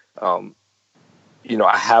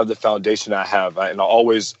I have the foundation I have, and I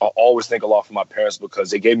always thank Allah for my parents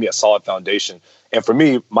because they gave me a solid foundation. And for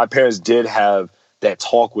me, my parents did have that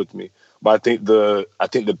talk with me. But I think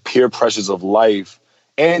the peer pressures of life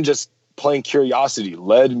and just plain curiosity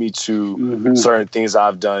led me to certain things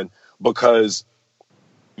I've done because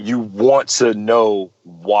you want to know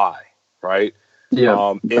why, right?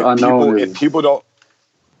 Yeah. If people don't,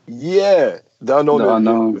 the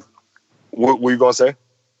unknown. What were you gonna say?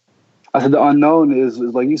 I said the unknown is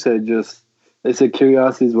like you said, they said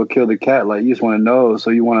curiosity is what killed the cat. Like, you just want to know, so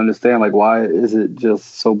you want to understand, like, why is it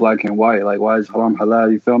just so black and white? Like, why is haram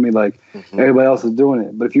halal? You feel me? Like, everybody else is doing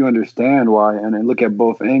it. But if you understand why and then look at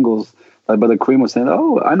both angles, like Brother Kareem was saying,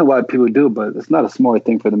 I know why people do, but it's not a smart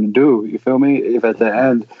thing for them to do. You feel me? If at the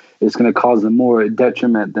end it's going to cause them more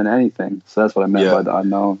detriment than anything. So that's what I meant by the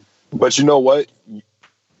unknown. But you know what?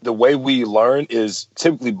 The way we learn is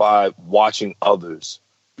typically by watching others.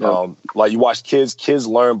 Like, you watch kids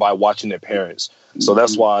learn by watching their parents. So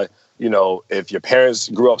that's why, if your parents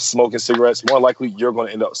grew up smoking cigarettes, more likely you're going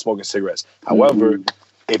to end up smoking cigarettes. However,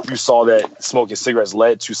 if you saw that smoking cigarettes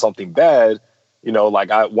led to something bad, like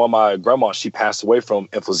one of my grandma, she passed away from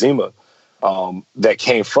emphysema that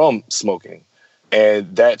came from smoking.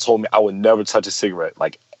 And that told me I would never touch a cigarette,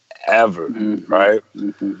 like, ever, right?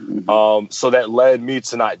 So that led me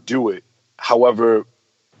to not do it. However,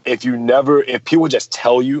 if people just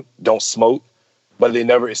tell you don't smoke, but they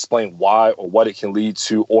never explain why or what it can lead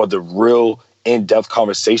to or the real in-depth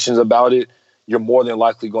conversations about it, you're more than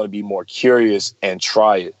likely going to be more curious and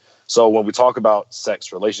try it. So when we talk about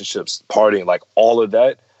sex, relationships, partying, like all of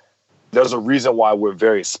that, there's a reason why we're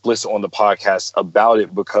very explicit on the podcast about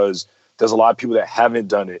it, because there's a lot of people that haven't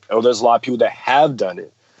done it, or there's a lot of people that have done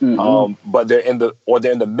it, but they're in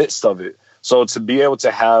the midst of it. So to be able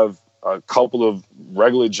to have a couple of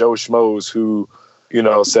regular Joe Schmoes who,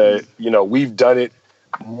 said, we've done it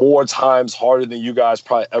more times harder than you guys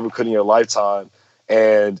probably ever could in your lifetime,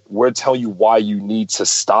 and we're telling you why you need to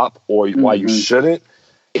stop or why you shouldn't,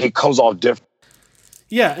 it comes off different.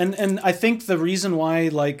 Yeah, and I think the reason why,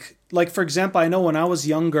 like for example, I know when I was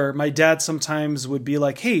younger, my dad sometimes would be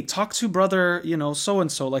like, hey, talk to brother,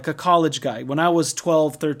 so-and-so, like a college guy, when I was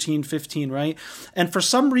 12, 13, 15, right? And for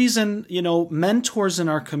some reason, mentors in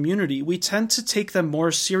our community, we tend to take them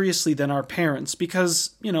more seriously than our parents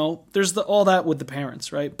because, there's all that with the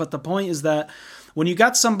parents, right? But the point is that when you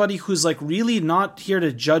got somebody who's like really not here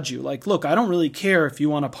to judge you, like, look, I don't really care if you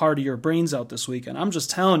want to party your brains out this weekend. I'm just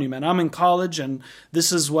telling you, man, I'm in college and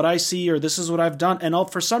this is what I see or this is what I've done. And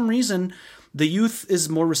for some reason, the youth is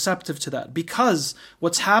more receptive to that because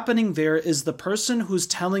what's happening there is the person who's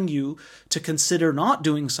telling you to consider not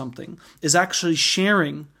doing something is actually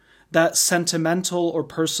sharing that sentimental or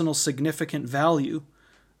personal significant value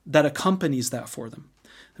that accompanies that for them.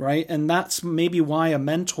 Right. And that's maybe why a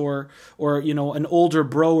mentor or, an older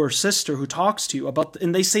bro or sister who talks to you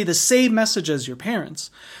and they say the same message as your parents,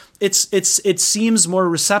 it seems more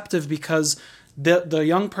receptive because the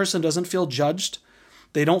young person doesn't feel judged.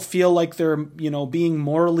 They don't feel like they're, being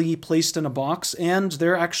morally placed in a box, and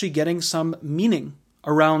they're actually getting some meaning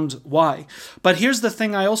around why. But here's the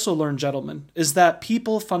thing I also learned, gentlemen, is that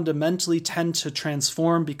people fundamentally tend to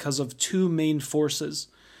transform because of two main forces: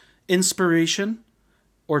 inspiration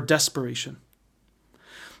or desperation.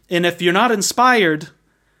 And if you're not inspired,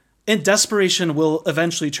 desperation will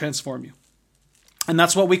eventually transform you. And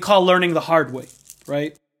that's what we call learning the hard way,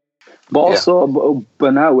 right? But also,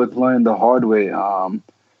 but not with learning the hard way.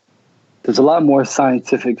 There's a lot more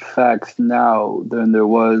scientific facts now than there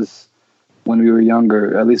was when we were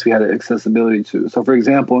younger. At least we had accessibility to. So, for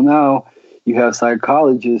example, now you have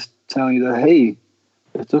psychologists telling you that, hey,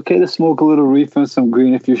 It's okay to smoke a little reefer and some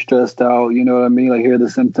green if you're stressed out. You know what I mean? Like, here are the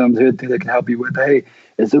symptoms. Here are things that can help you with. Hey,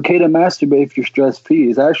 it's okay to masturbate if you're stress free.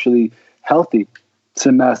 It's actually healthy to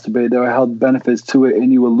masturbate. There are health benefits to it,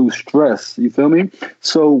 and you will lose stress. You feel me?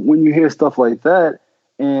 So when you hear stuff like that,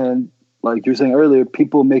 and like you were saying earlier,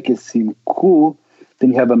 people make it seem cool,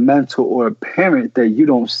 then you have a mentor or a parent that you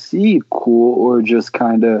don't see cool or just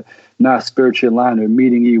kind of not spiritually aligned or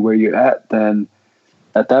meeting you where you're at, then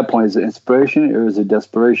at that point, is it inspiration or is it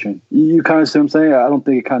desperation? You kind of see what I'm saying? I don't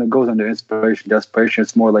think it kind of goes under inspiration, desperation.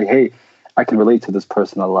 It's more like, hey, I can relate to this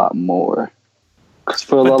person a lot more.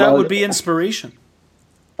 But that would be inspiration.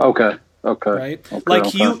 Okay. Right?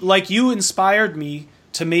 Okay, like you inspired me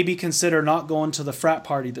to maybe consider not going to the frat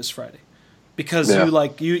party this Friday. Because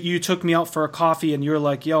you took me out for a coffee and you're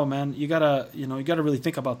like, yo, man, you gotta really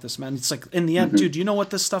think about this, man. It's like, in the end, dude, you know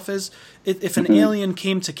what this stuff is? If an alien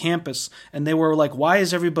came to campus and they were like, why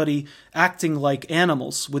is everybody acting like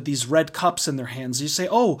animals with these red cups in their hands? You say,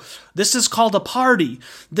 oh, this is called a party.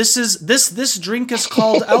 This drink is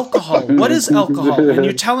called alcohol. What is alcohol? And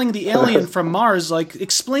you're telling the alien from Mars, like,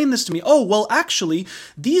 explain this to me. Oh, well, actually,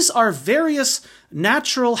 these are various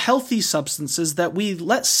natural healthy substances that we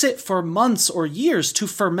let sit for months or years to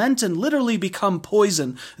ferment and literally become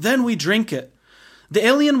poison. Then we drink it. The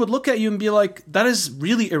alien would look at you and be like, that is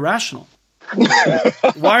really irrational.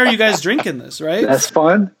 Why are you guys drinking this, right? That's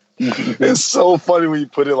fun. It's so funny when you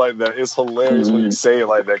put it like that. It's hilarious when you say it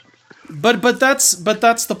like that. But that's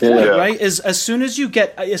the point, right? Is as soon as you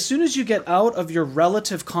get out of your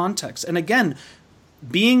relative context, and again,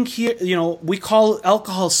 being here, we call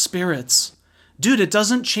alcohol spirits. Dude, it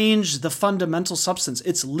doesn't change the fundamental substance.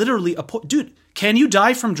 It's literally dude, can you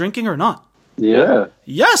die from drinking or not? Yeah.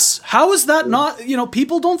 Yes. How is that not,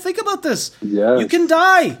 people don't think about this. Yeah. You can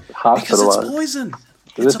die because it's poison.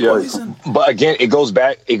 It's a poison. But again, it goes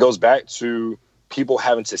back to people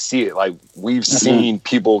having to see it. Like, we've seen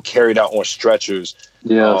people carried out on stretchers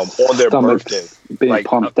on their birthday. Being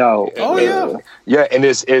pumped out. Oh, yeah. Yeah, and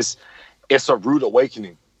it's a rude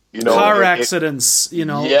awakening. Car accidents,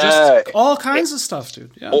 just all kinds of stuff,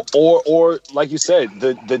 dude. Yeah. Or like you said,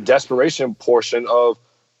 the desperation portion of,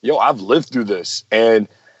 I've lived through this. And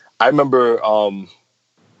I remember, I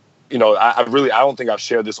don't think I've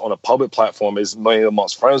shared this on a public platform as many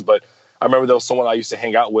amongst friends, but I remember there was someone I used to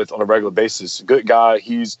hang out with on a regular basis. Good guy.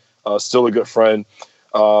 He's still a good friend.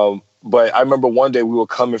 But I remember one day we were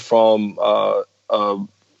coming from a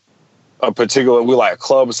particular, a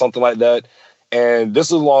club or something like that. And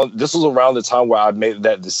this was around the time where I made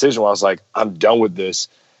that decision where I was like, I'm done with this.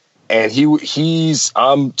 And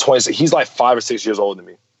I'm 26. He's like 5 or 6 years older than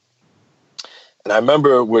me. And I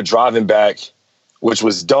remember we're driving back, which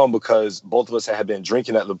was dumb because both of us had been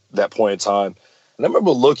drinking at that point in time. And I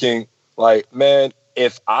remember looking like, man,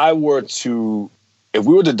 if we were to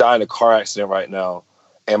die in a car accident right now,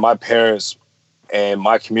 and my parents and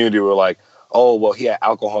my community were like, oh, well, he had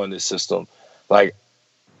alcohol in his system, like,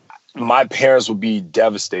 my parents would be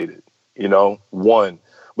devastated, one.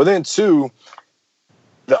 But then two,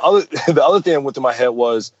 the other thing that went through my head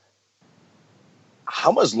was,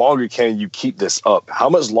 how much longer can you keep this up? How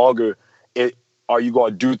much longer are you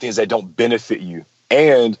going to do things that don't benefit you?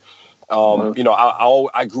 And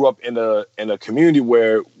I grew up in a community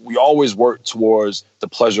where we always work towards the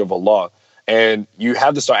pleasure of Allah, and you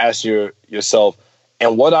have to start asking yourself,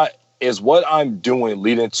 and what I'm doing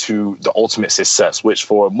leading to the ultimate success, which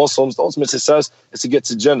for Muslims, the ultimate success is to get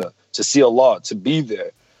to Jannah, to see Allah, to be there.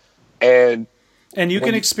 And you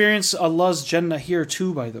can experience Allah's Jannah here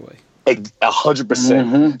too, by the way.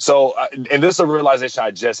 100%. So, and this is a realization I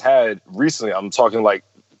just had recently, I'm talking like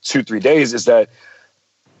 2-3 days, is that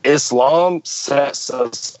Islam sets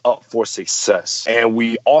us up for success. And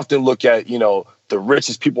we often look at, the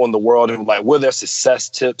richest people in the world and like, what are their success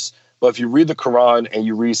tips? But if you read the Quran and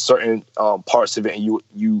you read certain parts of it and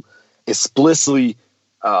you explicitly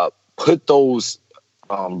put those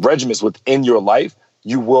regimens within your life,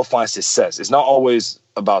 you will find success. It's not always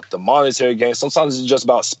about the monetary gain. Sometimes it's just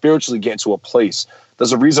about spiritually getting to a place.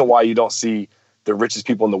 There's a reason why you don't see the richest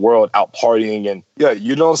people in the world out partying. And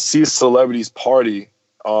you don't see celebrities party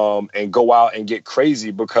and go out and get crazy,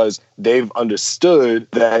 because they've understood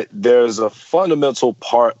that there's a fundamental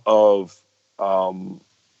part of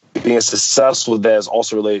being successful that is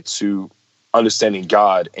also related to understanding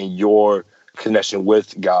God and your connection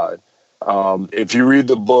with God. If you read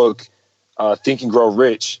the book Think and Grow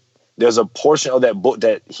Rich, there's a portion of that book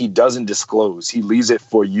that he doesn't disclose. He leaves it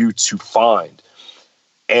for you to find.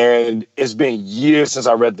 And it's been years since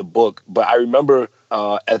I read the book, but I remember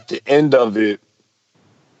at the end of it,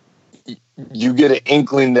 you get an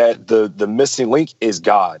inkling that the missing link is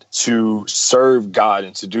God, to serve God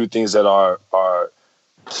and to do things that are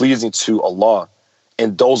pleasing to Allah.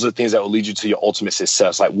 And those are the things that will lead you to your ultimate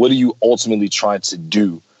success. Like, what are you ultimately trying to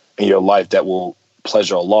do in your life that will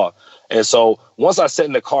pleasure Allah? And so once I sat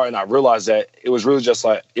in the car and I realized that, it was really just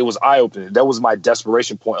like, it was eye-opening. That was my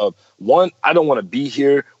desperation point of, one, I don't want to be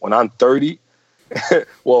here when I'm 30.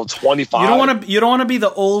 Well, 25. You don't want to be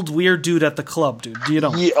the old weird dude at the club, dude. You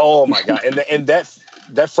don't. Yeah, oh my God. And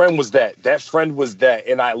that friend was that. That friend was that.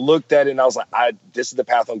 And I looked at it and I was like, this is the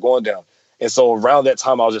path I'm going down. And so around that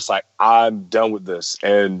time, I was just like, I'm done with this.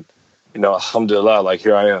 And, alhamdulillah, like,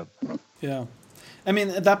 here I am. Yeah. I mean,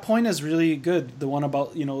 that point is really good. The one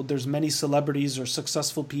about, there's many celebrities or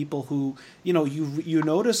successful people who, you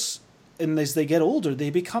notice, and as they get older, they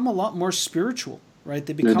become a lot more spiritual, right?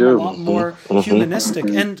 They become a lot more humanistic.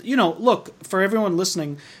 And, look, for everyone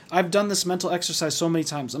listening, I've done this mental exercise so many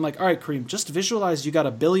times. I'm like, all right, Kareem, just visualize you got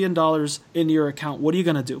 $1 billion in your account. What are you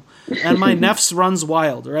going to do? And my nefs runs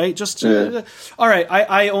wild, right? All right,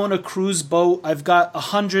 I own a cruise boat. I've got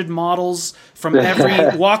 100 models from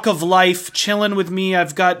every walk of life chilling with me.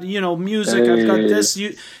 I've got, music. I've got this,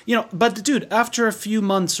 but dude, after a few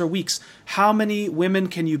months or weeks, how many women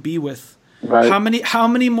can you be with? Right. How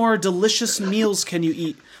many more delicious meals can you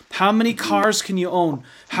eat? How many cars can you own?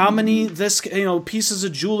 How many pieces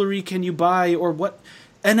of jewelry can you buy, or what?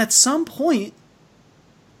 And at some point,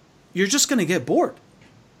 you're just going to get bored.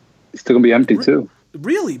 It's still going to be empty too.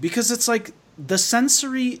 Really, because it's like the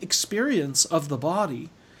sensory experience of the body.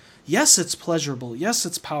 Yes, it's pleasurable. Yes,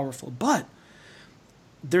 it's powerful. But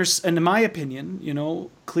there's, and in my opinion,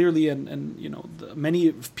 clearly, and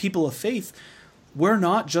many people of faith, we're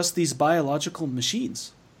not just these biological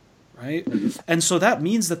machines, right? And so that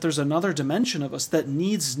means that there's another dimension of us that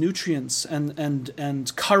needs nutrients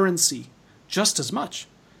and currency just as much.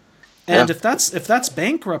 And if that's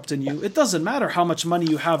bankrupt in you, it doesn't matter how much money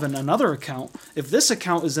you have in another account. If this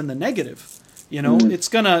account is in the negative, it's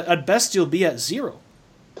gonna, at best, you'll be at zero.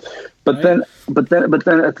 But right?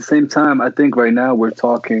 then at the same time, I think right now we're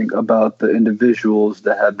talking about the individuals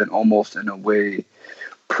that have been almost in a way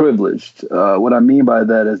privileged. What I mean by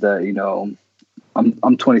that is that,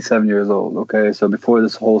 I'm 27 years old. Okay. So before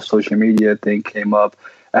this whole social media thing came up,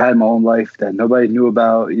 I had my own life that nobody knew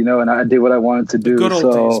about, and I did what I wanted to do. The good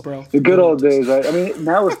old days, bro. The good old days, right? I mean,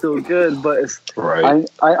 now it's still good, but it's right.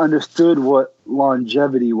 I understood what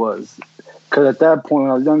longevity was. Because at that point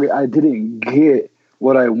when I was younger, I didn't get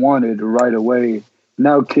what I wanted right away.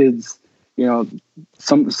 Now kids,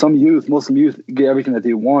 some youth, Muslim youth, get everything that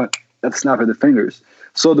they want at the snap of their fingers.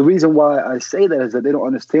 So the reason why I say that is that they don't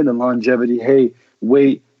understand the longevity. Hey,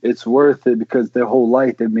 wait, it's worth it, because their whole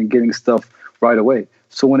life they've been getting stuff right away.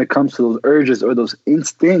 So when it comes to those urges or those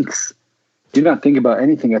instincts, you're not thinking about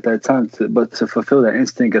anything at that time but to fulfill that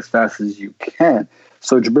instinct as fast as you can.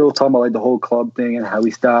 So Jabril talking about like the whole club thing and how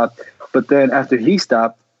he stopped. But then after he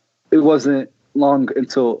stopped, it wasn't long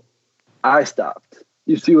until I stopped.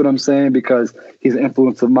 You see what I'm saying? Because he's an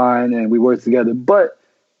influence of mine and we worked together. But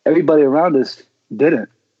everybody around us didn't.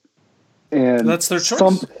 And that's their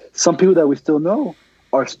choice. Some people that we still know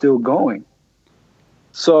are still going.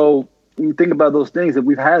 So when you think about those things, that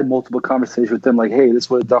we've had multiple conversations with them, like, hey, this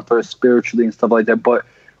would have done for us spiritually and stuff like that. But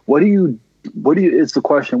it's the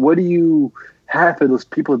question, what do you have for those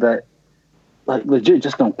people that like legit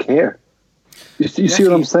just don't care? You see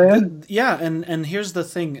what I'm saying? Yeah, and here's the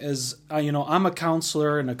thing is, I'm a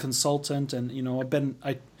counselor and a consultant, and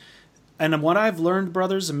and what I've learned,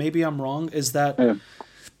 brothers, and maybe I'm wrong, is that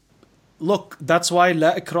look, that's why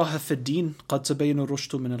la ikraha fi din qad tabayyana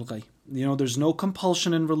rushdu min al-ghayy. There's no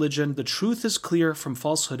compulsion in religion. The truth is clear from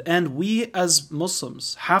falsehood, and we as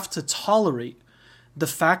Muslims have to tolerate the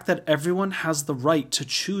fact that everyone has the right to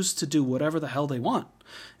choose to do whatever the hell they want.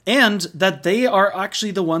 And that they are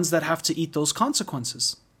actually the ones that have to eat those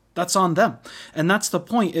consequences. That's on them. And that's the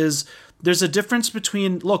point, is there's a difference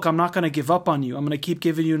between, look, I'm not going to give up on you. I'm going to keep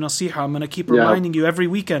giving you nasiha. I'm going to keep reminding you every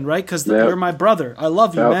weekend, right? Because you're my brother. I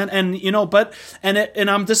love you, man. And, and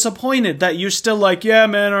I'm disappointed that you're still like, yeah,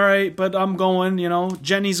 man, all right, but I'm going,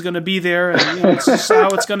 Jenny's going to be there. And, it's just how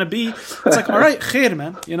it's going to be. It's like, all right, khair,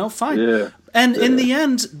 man, fine. Yeah. And in the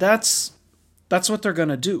end, that's what they're going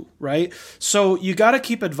to do, right? So you got to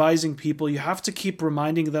keep advising people. You have to keep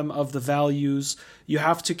reminding them of the values. You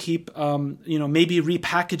have to keep, maybe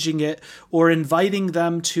repackaging it or inviting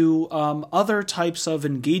them to other types of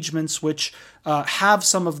engagements which have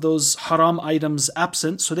some of those haram items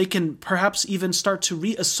absent, so they can perhaps even start to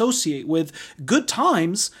reassociate with good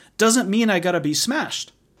times. Doesn't mean I got to be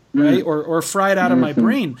smashed, right? Or fried out of my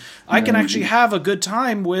brain. I can actually have a good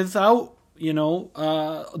time without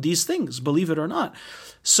these things, believe it or not.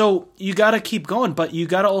 So you got to keep going, but you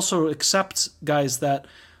got to also accept, guys, that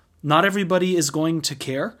not everybody is going to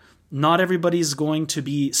care. Not everybody is going to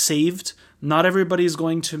be saved. Not everybody is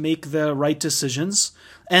going to make the right decisions.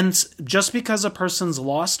 And just because a person's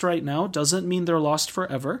lost right now doesn't mean they're lost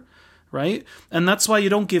forever, right? And that's why you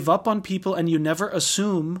don't give up on people, and you never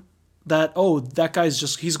assume that, that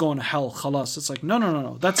guy's he's going to hell, khalas. It's like,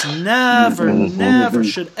 no. That's never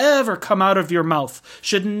should ever come out of your mouth.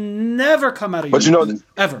 Should never come out of your mouth.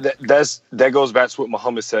 Ever. That goes back to what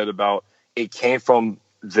Muhammad said about it came from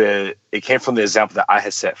the example that I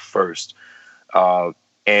had set first.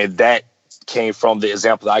 And that came from the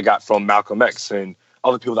example that I got from Malcolm X and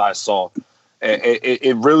other people that I saw. And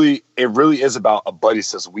it really is about a buddy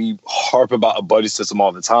system. We harp about a buddy system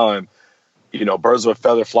all the time. Birds of a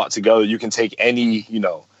feather flock together. You can take any,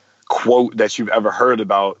 quote that you've ever heard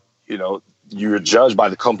about, you're judged by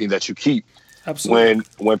the company that you keep. Absolutely.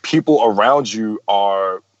 When people around you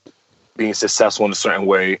are being successful in a certain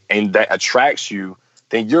way and that attracts you,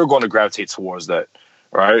 then you're going to gravitate towards that,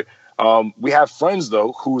 right? We have friends,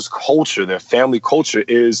 though, whose culture, their family culture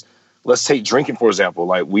is, let's take drinking, for example.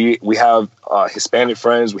 Like we have Hispanic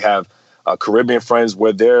friends, we have Caribbean friends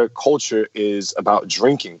where their culture is about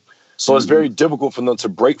drinking. So it's very difficult for them to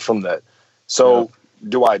break from that. So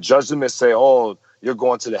do I judge them and say, you're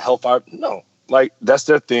going to the hellfire? No, like that's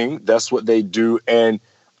their thing. That's what they do. And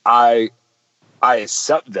I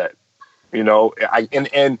accept that,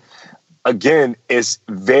 and again,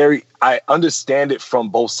 I understand it from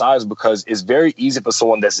both sides because it's very easy for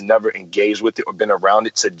someone that's never engaged with it or been around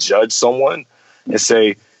it to judge someone and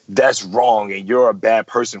say, that's wrong and you're a bad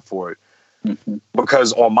person for it. Mm-hmm.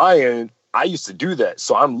 Because on my end, I used to do that.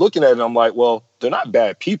 So I'm looking at it and I'm like, well, they're not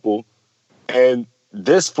bad people. And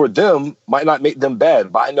this for them might not make them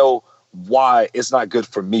bad, but I know why it's not good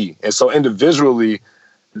for me. And so individually,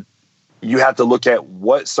 you have to look at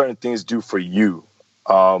what certain things do for you.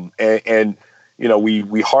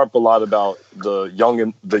 We harp a lot about the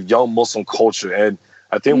young Muslim culture. And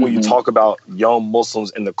I think when you talk about young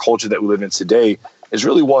Muslims and the culture that we live in today, it's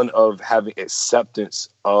really one of having acceptance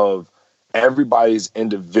of everybody's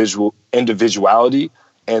individuality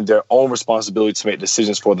and their own responsibility to make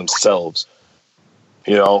decisions for themselves.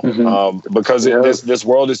 Because this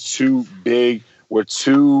world is too big. We're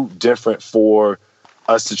too different for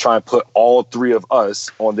us to try and put all three of us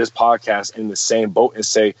on this podcast in the same boat and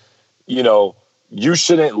say, you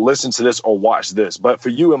shouldn't listen to this or watch this. But for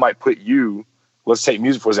you, it might put you, let's take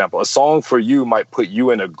music, for example. A song for you might put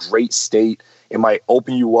you in a great state. It might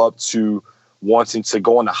open you up to wanting to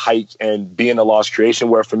go on a hike and be in a lost creation,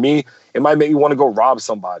 where for me, it might make me want to go rob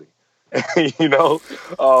somebody.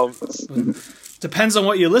 Depends on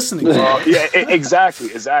what you're listening to. Exactly.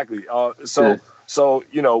 So,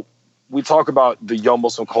 we talk about the young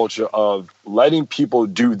Muslim culture of letting people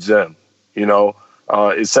do them.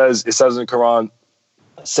 It says in the Quran,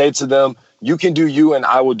 say to them, you can do you and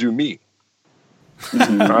I will do me.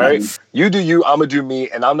 All right. You do you, I'm gonna do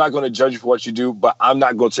me, and I'm not going to judge you for what you do, but I'm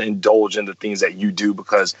not going to indulge in the things that you do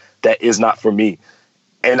because that is not for me.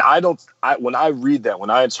 And when I read that,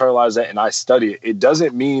 when I internalize that and I study it, it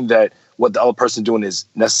doesn't mean that what the other person doing is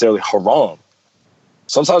necessarily haram.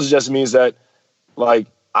 Sometimes it just means that, like,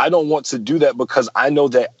 I don't want to do that because I know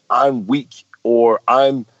that I'm weak or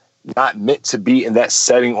I'm not meant to be in that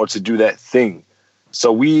setting or to do that thing.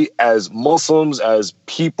 So we as Muslims, as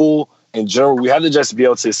people in general, we have to just be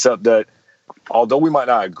able to accept that although we might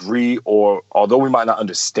not agree or although we might not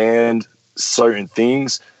understand certain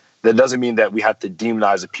things, that doesn't mean that we have to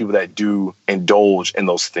demonize the people that do indulge in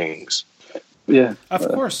those things. Yeah. Of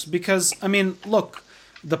course, because, look,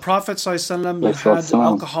 the Prophet ﷺ, you had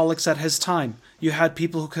alcoholics at his time. You had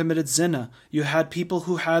people who committed zina. You had people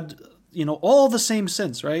who had, all the same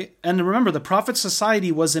sins, right? And remember, the Prophet's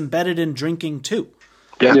society was embedded in drinking too.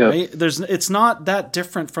 Yeah. Right? It's not that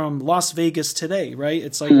different from Las Vegas today, right?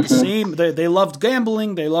 It's like the same. They loved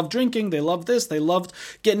gambling, they loved drinking, they loved this, they loved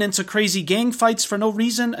getting into crazy gang fights for no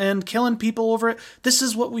reason and killing people over it. This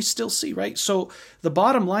is what we still see, right? So the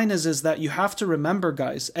bottom line is that you have to remember,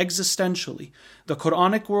 guys, existentially, the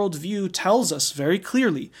Quranic worldview tells us very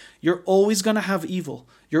clearly, you're always going to have evil.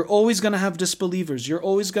 You're always going to have disbelievers. You're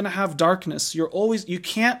always going to have darkness.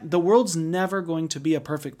 The world's never going to be a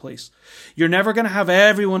perfect place. You're never going to have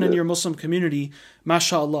everyone in your Muslim community,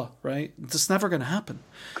 mashallah, right? It's never going to happen.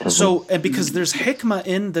 So, and because there's hikmah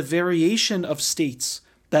in the variation of states,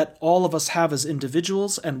 that all of us have as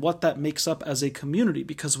individuals and what that makes up as a community.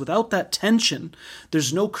 Because without that tension,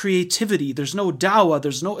 there's no creativity, there's no dawah,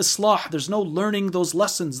 there's no islah, there's no learning those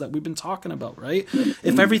lessons that we've been talking about, right?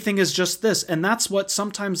 If everything is just this, and that's what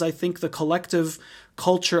sometimes I think the collective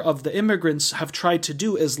culture of the immigrants have tried to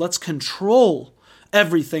do, is let's control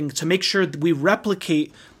everything to make sure that we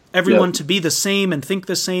replicate everyone to be the same and think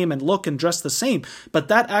the same and look and dress the same. But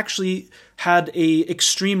that actually had a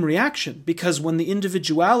extreme reaction, because when the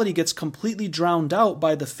individuality gets completely drowned out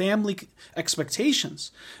by the family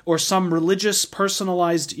expectations or some religious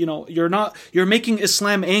personalized, you're making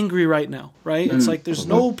Islam angry right now, right? It's like there's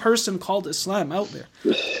no person called Islam out there.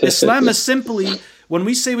 Islam is simply, when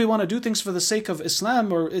we say we want to do things for the sake of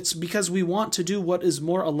Islam, or it's because we want to do what is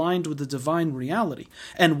more aligned with the divine reality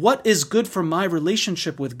and what is good for my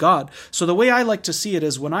relationship with God. So the way I like to see it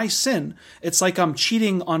is, when I sin, it's like I'm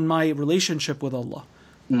cheating on my relationship with Allah.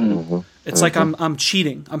 It's like I'm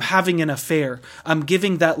cheating. I'm having an affair. I'm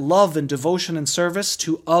giving that love and devotion and service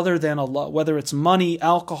to other than Allah, whether it's money,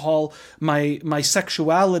 alcohol, my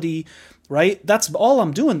sexuality, right? That's all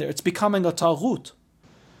I'm doing there. It's becoming a taghut.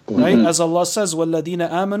 Right? As Allah says, وَالَّذِينَ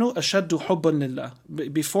آمَنُوا أَشَدُّ حُبًّا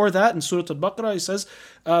لِلَّهِ. Before that, in Surah Al-Baqarah, He says,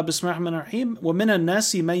 Bismillah ar-Rahman ar-Rahim, وَمِنَ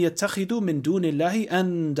النَّاسِ مَن يَتَّخِذُ مِن دُونِ اللَّهِ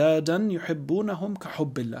أَنْدَادًا يُحِبُّونَهُمْ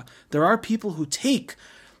كَحُبِّ اللَّهِ. There are people who take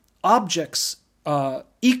objects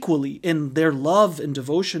equally in their love and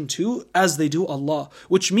devotion to as they do Allah.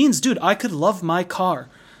 Which means, dude, I could love my car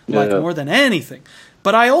more than anything,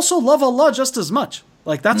 but I also love Allah just as much.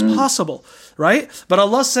 Like, that's possible, right? But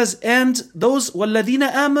Allah says, and those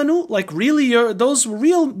وَالَّذِينَ آمَنُوا, like really, those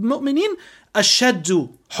real mu'mineen, أَشَدُّ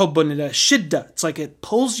حُبًّا لِلَّهِ. Shidda. It's like it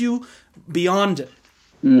pulls you beyond it,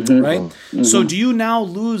 right? So do you now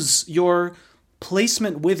lose your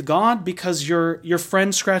placement with God because your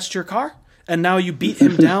friend scratched your car? And now you beat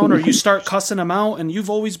him down, or you start cussing him out, and you've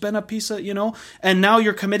always been a piece of, and now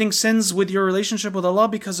you're committing sins with your relationship with Allah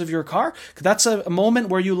because of your car? That's a moment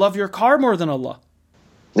where you love your car more than Allah.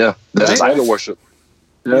 Yeah, that's idol worship.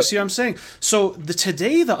 You see what I'm saying? So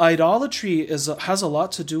today the idolatry has a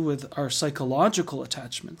lot to do with our psychological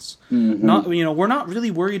attachments. Not, we're not really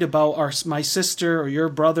worried about my sister or your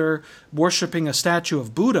brother worshiping a statue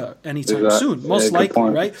of Buddha anytime soon, most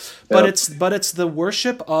likely, right? But it's the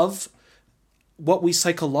worship of what we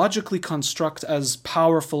psychologically construct as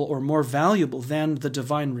powerful or more valuable than the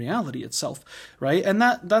divine reality itself, right? And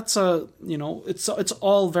that's it's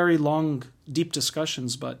all very long, deep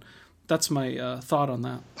discussions, but that's my thought on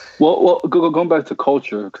that. Well, going back to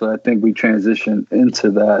culture, because I think we transition into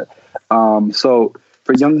that. So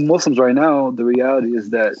for young Muslims right now, the reality is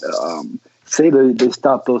that say they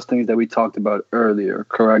stop those things that we talked about earlier,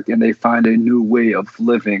 correct? And they find a new way of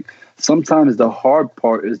living. Sometimes the hard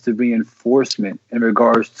part is the reinforcement in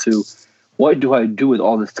regards to, what do I do with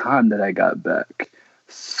all this time that I got back?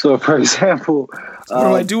 So, for example... what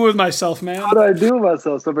do I do with myself, man? What do I do with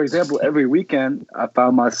myself? So, for example, every weekend, I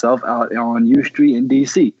found myself out on U Street in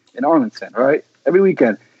D.C., in Arlington, right? Every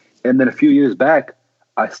weekend. And then a few years back,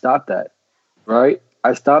 I stopped that, right?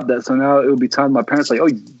 I stopped that. So now it would be time to my parents, like, oh,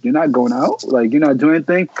 you're not going out? Like, you're not doing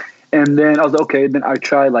anything? And then I was like, okay. Then I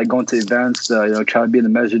tried like going to events, try to be in the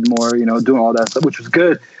masjid more, doing all that stuff, which was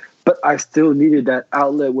good. But I still needed that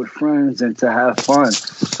outlet with friends and to have fun.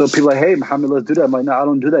 So people are like, hey, Muhammad, let's do that. I'm like, no, I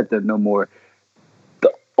don't do that then no more.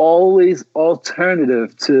 The always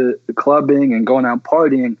alternative to clubbing and going out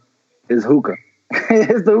partying is hookah.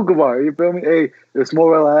 It's the hookah bar. You feel me? Hey, it's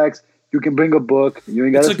more relaxed. You can bring a book. You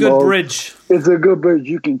ain't got to smoke. It's a good bridge. It's a good bridge.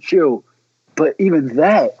 You can chill. But even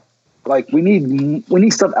that, like, we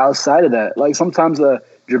need stuff outside of that. Like, sometimes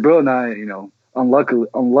Jabril and I,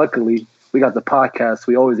 unluckily, we got the podcast.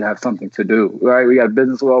 We always have something to do, right? We got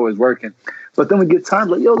business. We're always working. But then we get time,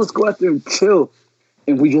 like, yo, let's go out there and chill.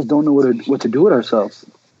 And we just don't know what to do with ourselves.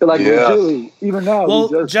 Like, really, even now.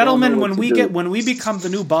 Well, gentlemen, when we become the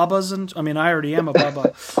new babas, and I mean, I already am a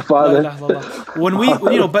baba. Father. When we,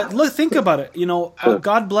 but look, think about it.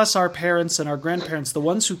 God bless our parents and our grandparents, the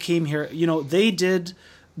ones who came here. They did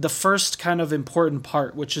the first kind of important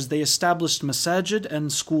part, which is they established masajid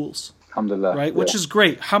and schools. Alhamdulillah. Right? Which is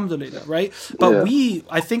great. Alhamdulillah, right? But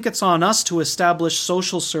I think it's on us to establish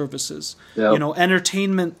social services,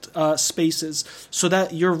 entertainment spaces, so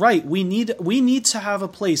that you're right. We need to have a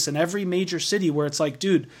place in every major city where it's like,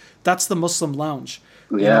 dude, that's the Muslim lounge.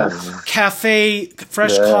 Cafe,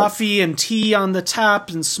 fresh coffee and tea on the tap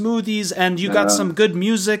and smoothies, and you got some good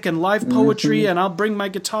music and live poetry, and I'll bring my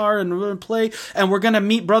guitar and we're gonna play, and we're gonna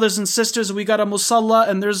meet brothers and sisters. We got a musalla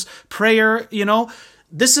and there's prayer.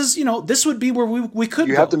 This is this would be where we could.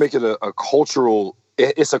 You have to make it a cultural.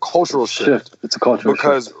 It's a cultural shift. It's a cultural shift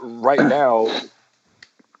because right now,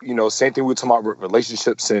 same thing we were talking about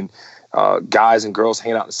relationships and guys and girls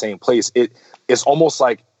hanging out in the same place. It's almost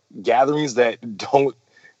like gatherings that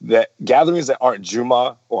aren't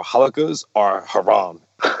Juma or halakas are haram,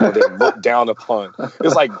 or they're looked down upon.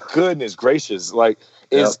 It's like, goodness gracious, like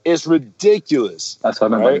it's ridiculous. That's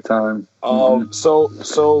what I meant by the time.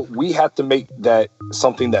 So we have to make that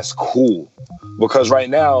something that's cool, because right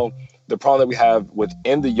now the problem that we have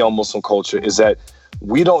within the young Muslim culture is that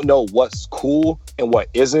we don't know what's cool and what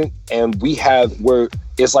isn't, and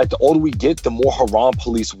it's like the older we get, the more haram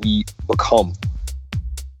police we become.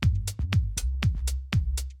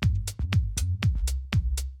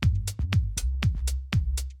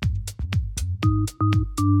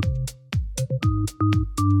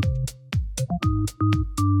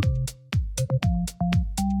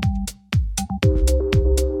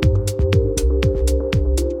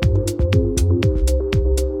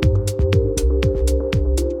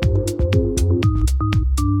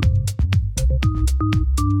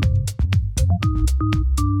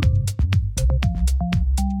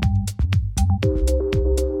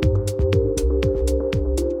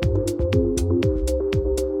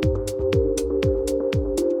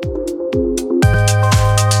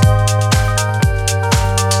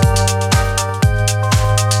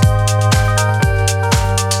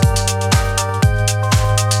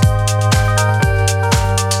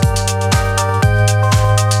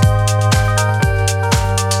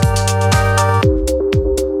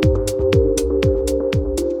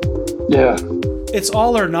 Yeah. It's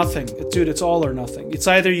all or nothing, dude. It's all or nothing. It's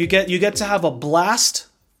either you get to have a blast,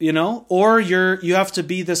 or you have to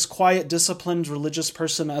be this quiet, disciplined, religious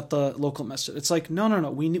person at the local masjid. It's like,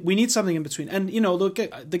 no. We need something in between. And, look,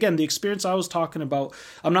 again, the experience I was talking about,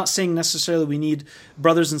 I'm not saying necessarily we need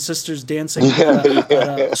brothers and sisters dancing at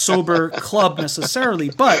a sober club necessarily,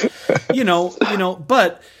 but,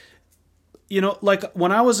 like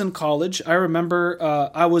when I was in college, I remember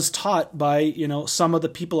I was taught by, some of the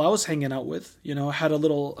people I was hanging out with, I had a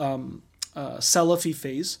little Salafi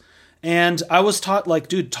phase. And I was taught, like,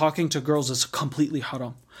 dude, talking to girls is completely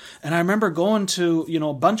haram. And I remember going to,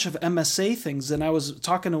 a bunch of MSA things, and I was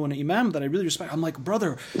talking to an imam that I really respect. I'm like,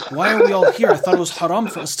 brother, why are we all here? I thought it was haram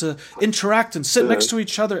for us to interact and sit next to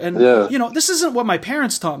each other. And, this isn't what my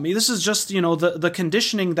parents taught me. This is just, the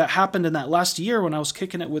conditioning that happened in that last year when I was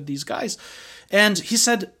kicking it with these guys. And he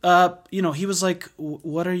said, he was like,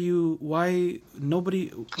 why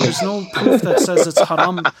nobody, there's no proof that says it's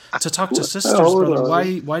haram to talk to sisters, brother.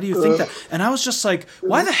 Why do you think that? And I was just like,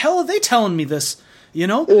 why the hell are they telling me this?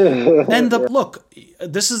 And look,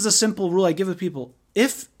 this is the simple rule I give to people.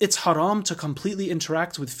 If it's haram to completely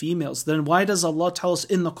interact with females, then why does Allah tell us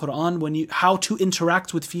in the Quran how to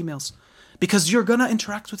interact with females? Because you're going to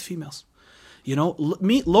interact with females.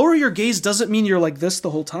 Lower your gaze doesn't mean you're like this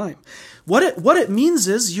the whole time. What it means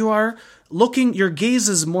is you are looking, your gaze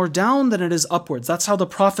is more down than it is upwards. That's how the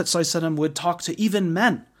Prophet ﷺ would talk to even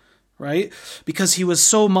men, right? Because he was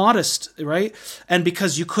so modest, right? And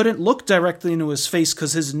because you couldn't look directly into his face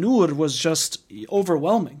because his nur was just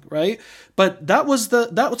overwhelming, right? But that's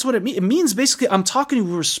what it means. It means basically I'm talking to you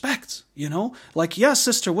with respect, like, yeah,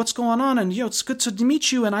 sister, what's going on? And it's good to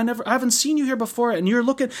meet you. And I haven't seen you here before. And you're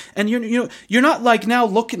looking, and you're not like now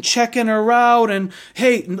looking, checking her out, and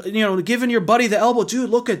hey, giving your buddy the elbow, dude,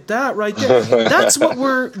 look at that right there. That's what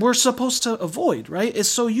we're supposed to avoid, right? Is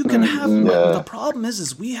so you can have. The problem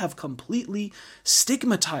is we have completely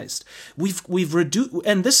stigmatized. We've reduced,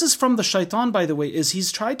 and this is from the shaitan, by the way, is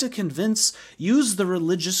he's tried to use the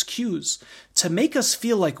religious cues to make us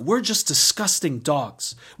feel like we're just disgusting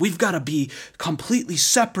dogs. We've got to be completely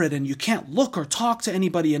separate, and you can't look or talk to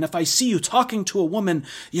anybody. And if I see you talking to a woman,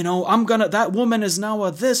 that woman is now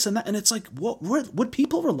a this and that. And it's like, would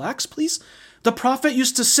people relax, please? The Prophet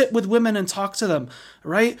used to sit with women and talk to them,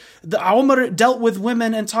 right? The Umar dealt with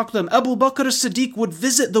women and talked to them. Abu Bakr as-Siddiq would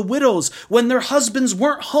visit the widows when their husbands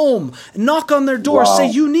weren't home, knock on their door, say,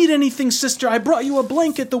 you need anything, sister? I brought you a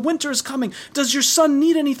blanket. The winter is coming. Does your son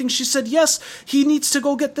need anything? She said, yes, he needs to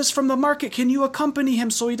go get this from the market. Can you accompany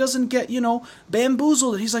him so he doesn't get,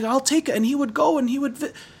 bamboozled? And he's like, I'll take it. And he would go and he would...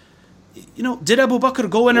 did Abu Bakr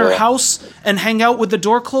go in her house and hang out with the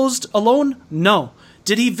door closed alone? No.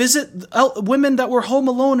 Did he visit women that were home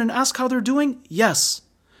alone and ask how they're doing? Yes.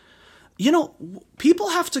 People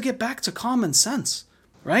have to get back to common sense,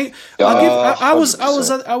 right?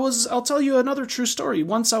 I'll tell you another true story.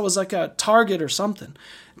 Once I was like at Target or something.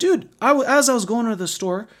 Dude, as I was going to the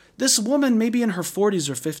store, this woman, maybe in her 40s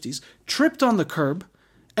or 50s, tripped on the curb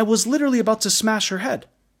and was literally about to smash her head,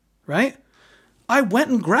 right? I went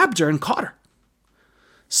and grabbed her and caught her.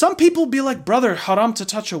 Some people be like, brother, haram to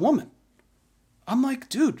touch a woman. I'm like,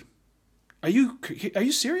 dude, Are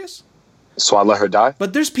you serious? So I let her die?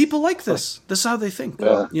 But there's people like this. This is how they think.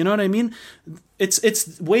 Yeah. You know what I mean?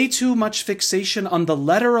 It's way too much fixation on the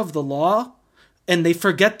letter of the law, and they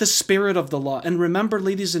forget the spirit of the law. And remember,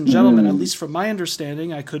 ladies and gentlemen, at least from my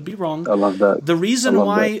understanding, I could be wrong. I love that. The reason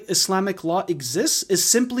why Islamic law exists is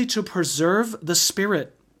simply to preserve the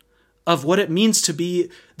spirit of what it means to be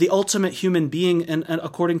the ultimate human being and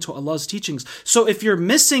according to Allah's teachings. So if you're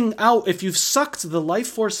missing out, if you've sucked the life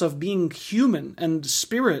force of being human and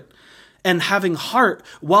spirit and having heart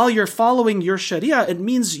while you're following your Sharia, it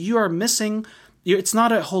means you are missing. It's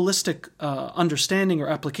not a holistic understanding or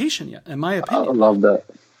application yet, in my opinion. I love that.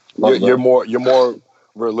 You're more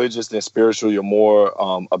religious than spiritual. You're more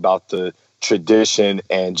about the tradition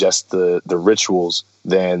and just the rituals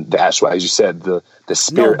than the actual, as you said, the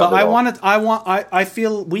spirit. No, but of it I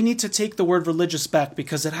feel we need to take the word religious back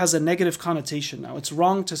because it has a negative connotation now. It's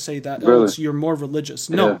wrong to say that you're more religious.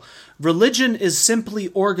 No, religion is simply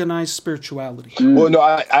organized spirituality. Well, no,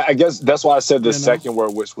 I guess that's why I said the second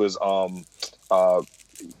word, which was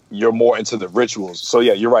you're more into the rituals. So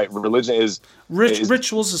yeah, you're right. Religion is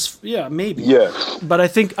rituals is maybe. Yeah. But I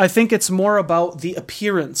think it's more about the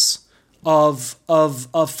appearance of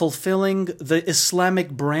fulfilling the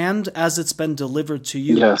Islamic brand as it's been delivered to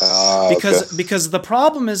you. Yes. Because the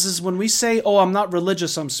problem is when we say, "Oh, I'm not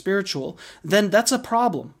religious, I'm spiritual," then that's a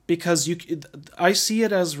problem because I see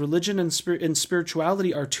it as religion and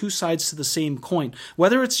spirituality are two sides to the same coin.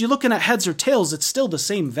 Whether it's you're looking at heads or tails, it's still the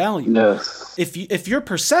same value. Yes. If your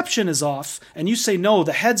perception is off and you say no,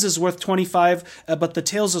 the heads is worth 25, but the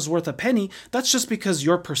tails is worth a penny, that's just because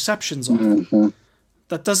your perception's off. Mm-hmm.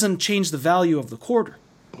 That doesn't change the value of the quarter,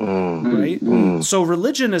 right? So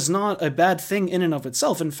religion is not a bad thing in and of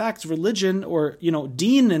itself. In fact, religion, or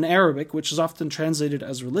deen in Arabic, which is often translated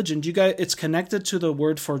as religion, it's connected to the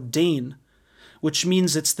word for dain, which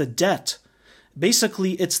means it's the debt.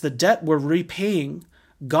 Basically, it's the debt we're repaying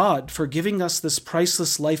God for giving us this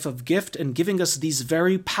priceless life of gift and giving us these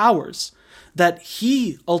very powers that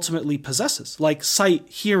he ultimately possesses, like sight,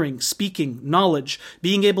 hearing, speaking, knowledge,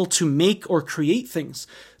 being able to make or create things.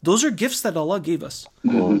 Those are gifts that Allah gave us,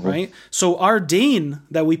 right? So our dain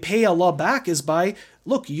that we pay Allah back is by,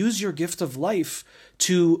 look, use your gift of life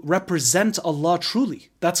to represent Allah truly.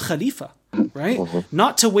 That's khalifa, right?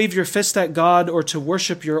 Not to wave your fist at God or to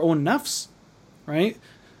worship your own nafs, right?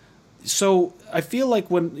 So I feel like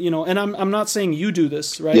when, and I'm not saying you do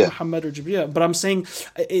this, right, Muhammad or Jibreel, but I'm saying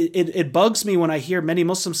it bugs me when I hear many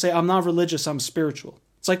Muslims say, I'm not religious, I'm spiritual.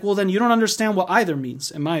 It's like, well, then you don't understand what either means,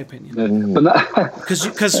 in my opinion.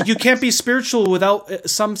 Because you can't be spiritual without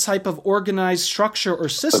some type of organized structure or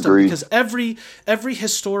system. Agreed. Because every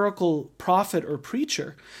historical prophet or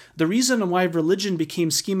preacher, the reason why religion became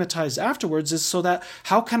schematized afterwards is so that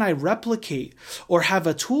how can I replicate or have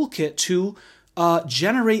a toolkit to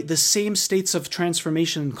generate the same states of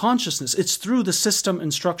transformation in consciousness? It's through the system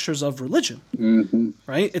and structures of religion,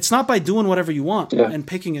 right? It's not by doing whatever you want and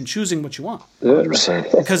picking and choosing what you want.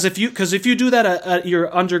 100%. Because if you do that at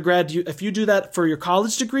your undergrad, if you do that for your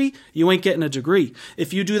college degree, you ain't getting a degree.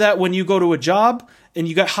 If you do that when you go to a job and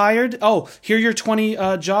you get hired, here are your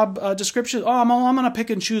 20 job descriptions. I'm going to pick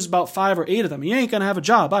and choose about 5 or 8 of them. You ain't going to have a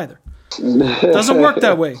job either. It doesn't work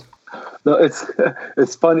that way. No,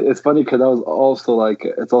 it's funny. It's funny because it's also like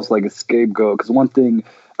a scapegoat. Because one thing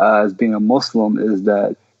as being a Muslim is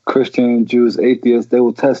that Christian, Jews, atheists, they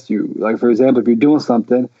will test you. Like, for example, if you're doing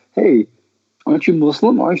something, hey, aren't you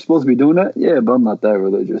Muslim? Aren't you supposed to be doing that? Yeah, but I'm not that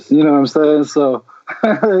religious. You know what I'm saying? So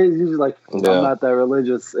it's usually like, I'm not that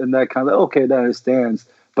religious, and that kind of, okay, that understands,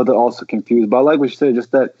 but they're also confused. But I like what you said,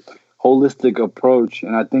 just that holistic approach,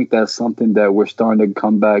 and I think that's something that we're starting to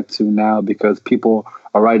come back to now because people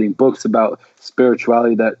are writing books about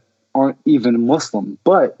spirituality that aren't even Muslim,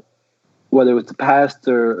 but whether it's a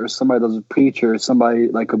pastor or somebody that's a preacher, or somebody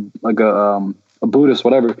like a Buddhist,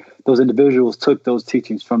 whatever, those individuals took those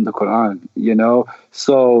teachings from the Quran,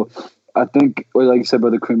 So I think, or like you said,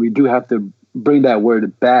 Brother Kareem, we do have to bring that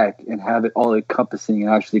word back and have it all encompassing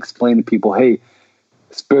and actually explain to people, hey,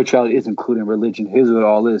 spirituality is including religion. Here's what it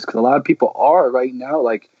all is. Because a lot of people are right now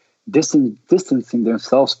like distancing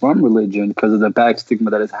themselves from religion because of the back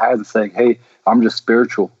stigma that it has, and saying, hey, I'm just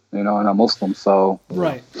spiritual, and I'm Muslim. So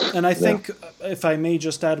right. And I think if I may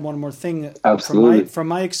just add one more thing, absolutely, from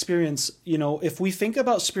my experience, if we think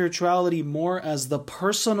about spirituality more as the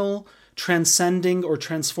personal transcending or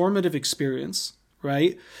transformative experience,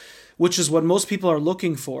 right? which is what most people are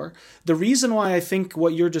looking for. The reason why I think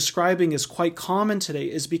what you're describing is quite common today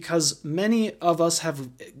is because many of us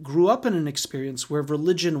grew up in an experience where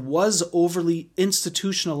religion was overly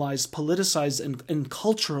institutionalized, politicized, and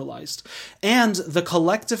culturalized. And the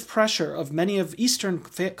collective pressure of many of Eastern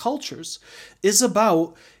cultures is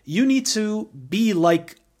about, you need to be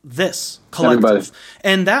like this collective. Everybody.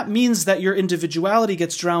 And that means that your individuality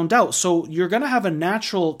gets drowned out. So you're going to have a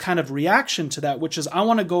natural kind of reaction to that, which is, I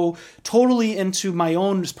want to go totally into my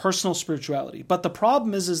own personal spirituality. But the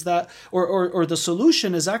problem is that, or the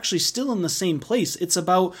solution is actually still in the same place. It's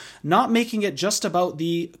about not making it just about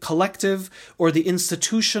the collective or the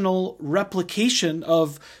institutional replication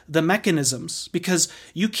of the mechanisms, because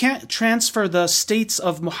you can't transfer the states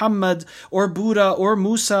of Muhammad or Buddha or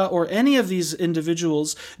Musa or any of these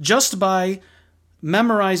individuals just by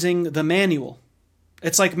memorizing the manual.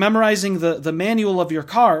 It's like memorizing the manual of your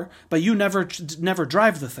car, but you never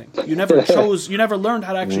drive the thing. You never learned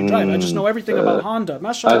how to actually drive. I just know everything about Honda.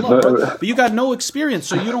 MashaAllah, bro. But you got no experience,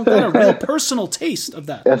 so you don't get a real personal taste of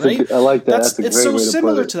that, right? I like that. It's so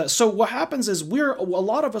similar to that. So what happens is a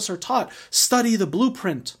lot of us are taught, study the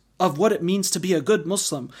blueprint of what it means to be a good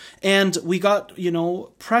Muslim. And we got,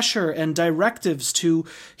 pressure and directives to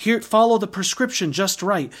follow the prescription just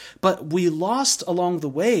right. But we lost along the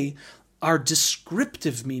way our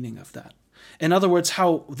descriptive meaning of that. In other words,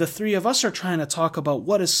 how the three of us are trying to talk about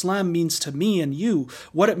what Islam means to me and you,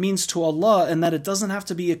 what it means to Allah, and that it doesn't have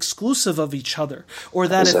to be exclusive of each other. Or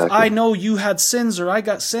that If I know you had sins, or I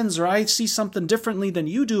got sins, or I see something differently than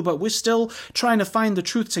you do, but we're still trying to find the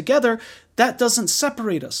truth together, that doesn't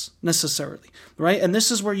separate us necessarily, right? And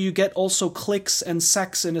this is where you get also cliques and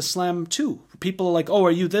sects in Islam too. People are like, oh,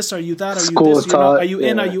 are you this? Are you that? Are you this? Are you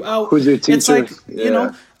in? Are you out? Who's your teacher? It's like,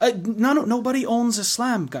 nobody owns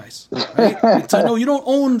Islam, guys. Right? No, you don't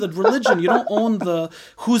own the religion. You don't own the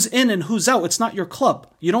who's in and who's out. It's not your club.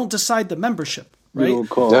 You don't decide the membership. Right?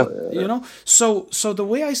 So the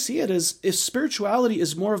way I see it is, if spirituality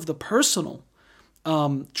is more of the personal,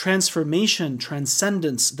 transformation,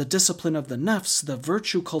 transcendence, the discipline of the nafs, the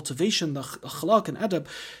virtue cultivation, the akhlaq and adab,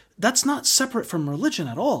 that's not separate from religion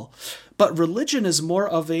at all. But religion is more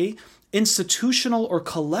of a institutional or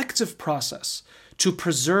collective process to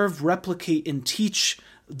preserve, replicate, and teach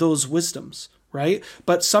those wisdoms, right?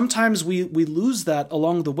 But sometimes we lose that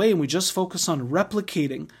along the way, and we just focus on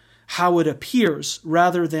replicating how it appears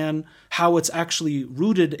rather than how it's actually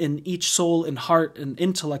rooted in each soul and heart and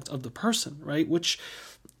intellect of the person, right? Which,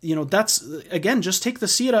 that's, again, just take the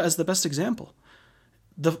seerah as the best example.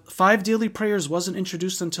 The 5 daily prayers wasn't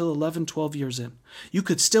introduced until 11, 12 years in. You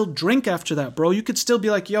could still drink after that, bro. You could still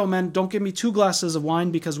be like, yo, man, don't give me 2 glasses of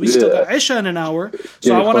wine because we still got Isha in an hour.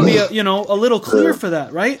 So I want to be, a little clear for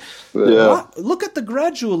that, right? Yeah. Look at the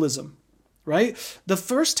gradualism. Right? The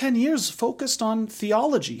first 10 years focused on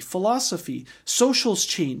theology, philosophy, social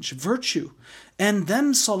change, virtue. And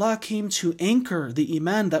then Salah came to anchor the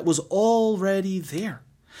iman that was already there.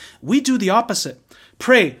 We do the opposite.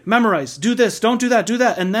 Pray, memorize, do this, don't do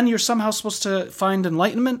that, and then you're somehow supposed to find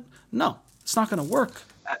enlightenment? No, it's not going to work.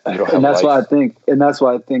 And that's why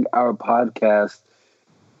I think our podcast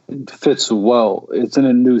fits well. It's in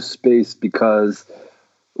a new space because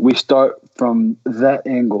we start from that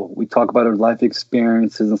angle. We talk about our life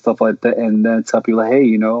experiences and stuff like that, and then tell people,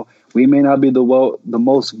 hey, we may not be the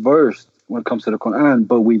most versed when it comes to the Quran,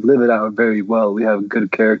 but we live it out very well. We have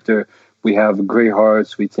good character. We have great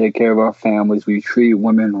hearts. We take care of our families. We treat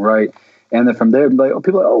women right. And then from there,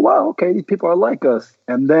 people are like, oh, wow, okay, these people are like us.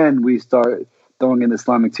 And then we start throwing in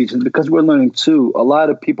Islamic teachings because we're learning too. A lot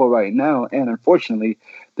of people right now, and unfortunately,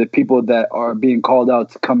 the people that are being called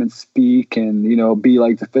out to come and speak and, be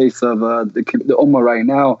like the face of the Ummah right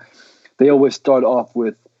now, they always start off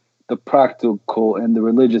with the practical and the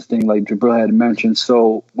religious thing like Jabril had mentioned.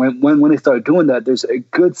 So when they start doing that, there's a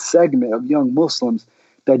good segment of young Muslims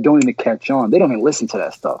that don't even catch on. They don't even listen to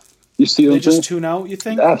that stuff. You see what I'm saying? They just tune out, you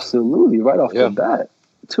think? Absolutely, right off the bat.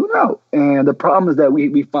 Tune out. And the problem is that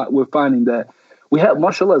we're finding that we have,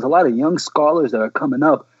 mashallah, there's a lot of young scholars that are coming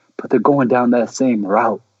up, but they're going down that same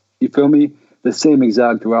route. You feel me? The same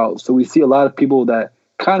exact route. So we see a lot of people that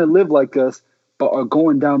kind of live like us, but are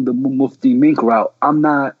going down the Mufti Mink route. I'm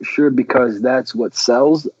not sure because that's what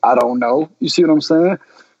sells. I don't know. You see what I'm saying?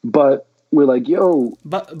 But we're like, yo.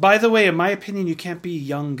 But by the way, in my opinion, you can't be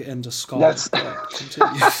young and a scholar.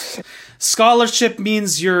 Scholarship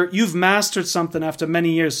means you've mastered something after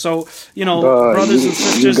many years. So, brothers and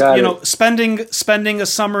sisters, spending a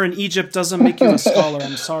summer in Egypt doesn't make you a scholar.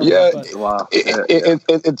 I'm sorry. Yeah. Wow.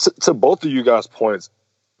 And to both of you guys' points,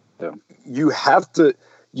 you have to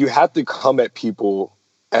come at people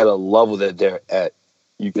at a level that they're at.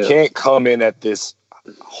 You can't come in at this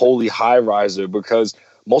holy high riser because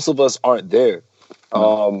most of us aren't there.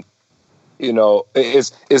 You know,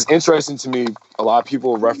 it's interesting to me. A lot of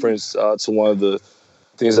people reference to one of the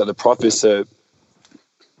things that the Prophet said,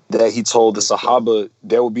 that he told the Sahaba,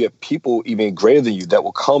 there will be a people even greater than you that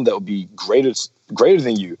will come, that will be greater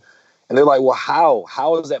than you. And they're like, well, how?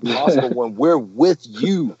 How is that possible when we're with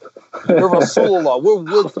you? We're Rasulullah. We're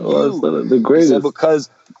with you. The greatest. He said, because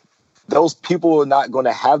those people are not going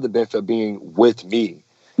to have the benefit of being with me.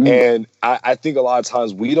 And I think a lot of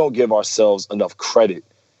times we don't give ourselves enough credit.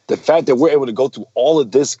 The fact that we're able to go through all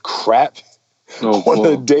of this crap on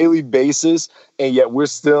a daily basis, and yet we're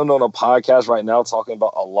still on a podcast right now talking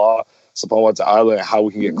about Allah subhanahu wa ta'ala and how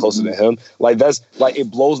we can get closer to him. Like, that's like, it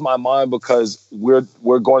blows my mind because we're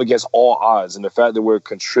going against all odds. And the fact that we're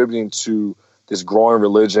contributing to this growing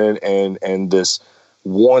religion and this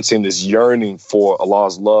wanting, this yearning for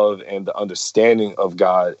Allah's love and the understanding of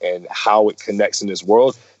God and how it connects in this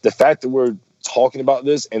world. The fact that we're talking about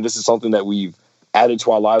this, and this is something that we've added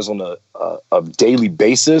to our lives on a daily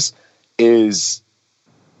basis, is,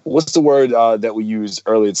 what's the word that we used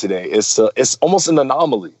earlier today? It's almost an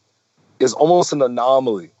anomaly. It's almost an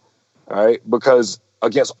anomaly, right? Because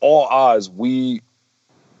against all odds, we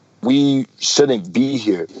shouldn't be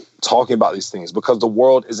here talking about these things because the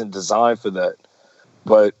world isn't designed for that.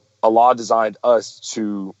 But Allah designed us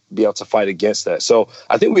to be able to fight against that. So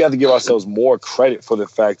I think we have to give ourselves more credit for the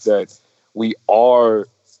fact that we are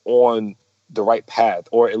on the right path,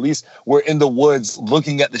 or at least we're in the woods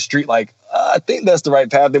looking at the street like, I think that's the right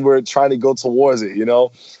path, and we're trying to go towards it, you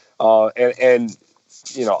know? And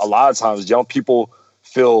you know, a lot of times young people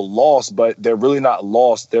feel lost, but they're really not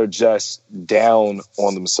lost. They're just down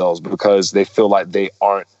on themselves because they feel like they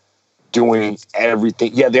aren't doing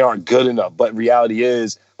everything. Yeah, they aren't good enough. But reality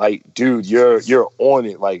is, like, dude, you're on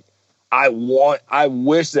it. Like, I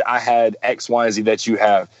wish that I had X, Y, and Z that you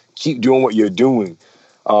have. Keep doing what you're doing.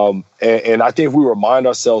 And I think if we remind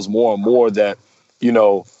ourselves more and more that, you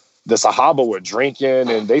know, the Sahaba were drinking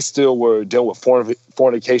and they still were dealing with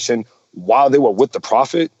fornication while they were with the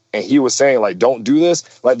Prophet, and he was saying, like, don't do this.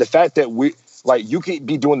 Like, the fact that you could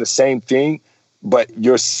be doing the same thing, but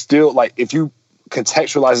you're still, like, if you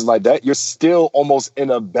contextualize it like that, you're still almost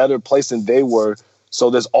in a better place than they were. So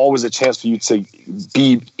there's always a chance for you to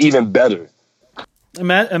be even better.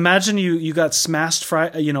 Imagine you got smashed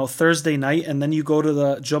Thursday night, and then you go to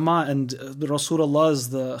the Jummah and the Rasulullah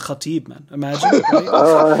is the khatib, man. Imagine,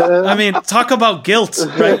 right? I mean, talk about guilt,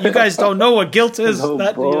 right? You guys don't know what guilt is. You're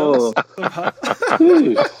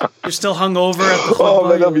still hungover at the khutbah.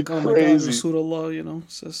 Man, that'd be crazy. Oh my God, Rasulullah, you know,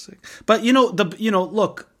 so sick. But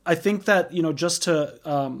look, I think that, just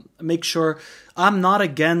to make sure, I'm not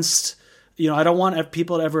against. I don't want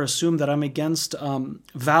people to ever assume that I'm against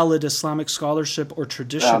valid Islamic scholarship or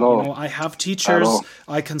tradition. I have teachers.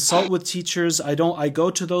 I consult with teachers. I go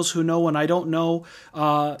to those who know when I don't know.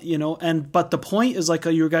 But the point is, like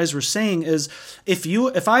you guys were saying, is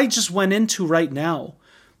if I just went into right now,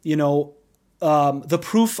 the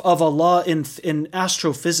proof of Allah in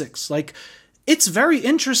astrophysics, like, it's very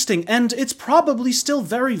interesting and it's probably still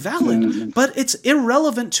very valid, but it's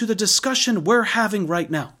irrelevant to the discussion we're having right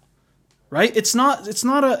now. Right? It's not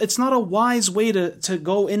a wise way to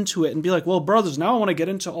go into it and be like, well, brothers, now I want to get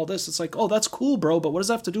into all this. It's like, oh, that's cool, bro, but what does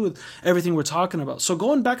that have to do with everything we're talking about? So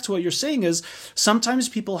going back to what you're saying is, sometimes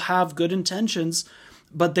people have good intentions,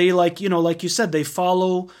 but they like you said, they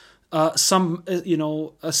follow some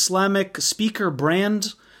Islamic speaker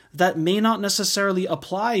brand that may not necessarily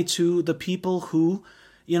apply to the people who,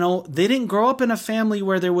 they didn't grow up in a family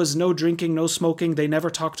where there was no drinking, no smoking. They never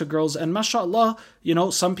talked to girls. And mashallah,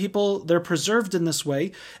 some people, they're preserved in this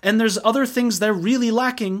way. And there's other things they're really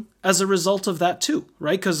lacking as a result of that too,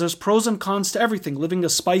 right? Because there's pros and cons to everything. Living a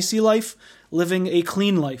spicy life, living a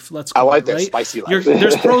clean life. Let's call I like it, that, right? spicy life.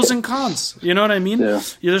 There's pros and cons. You know what I mean? Yeah.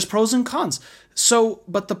 There's pros and cons. So,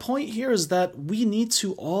 but the point here is that we need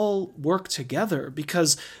to all work together,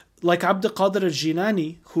 because like Abd al-Qadir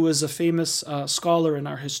al-Jilani, who is a famous scholar in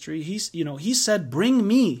our history, he said, bring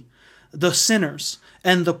me the sinners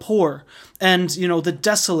and the poor and, the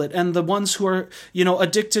desolate and the ones who are,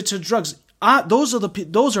 addicted to drugs.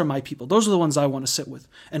 Those are my people. Those are the ones I want to sit with.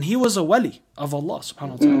 And he was a wali of Allah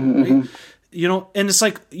subhanahu wa ta'ala, right? And it's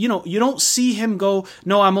like, you don't see him go,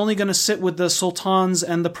 no, I'm only going to sit with the sultans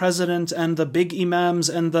and the president and the big imams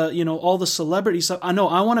and the, all the celebrities. I know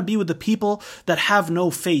I want to be with the people that have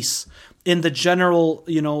no face in the general,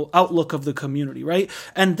 outlook of the community, right?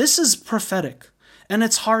 And this is prophetic. And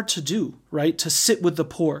it's hard to do, right? To sit with the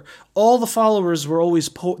poor. All the followers were always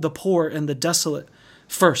the poor and the desolate.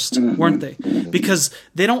 first, weren't they? Because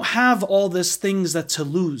they don't have all these things that to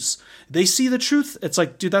lose. They see the truth. It's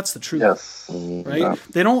like, dude, that's the truth. Yes. Right? Yeah.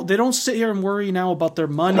 They don't sit here and worry now about their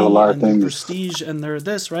money and their prestige and their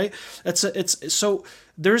this, right? It's so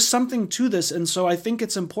there's something to this. And so I think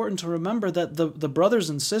it's important to remember that the brothers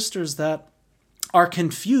and sisters that are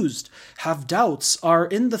confused, have doubts, are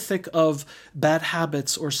in the thick of bad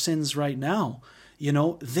habits or sins right now,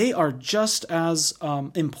 they are just as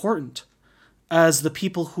important as the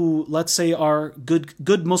people who, let's say, are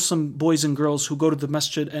good Muslim boys and girls who go to the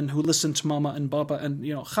masjid and who listen to mama and baba and,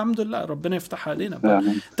 alhamdulillah, Rabbina iftah alayna.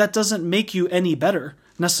 But that doesn't make you any better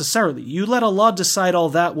necessarily. You let Allah decide all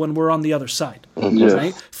that when we're on the other side,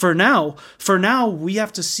 right? For now, we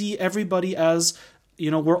have to see everybody as,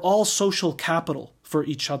 we're all social capital for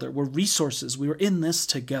each other. We're resources. We are in this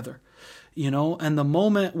together, and the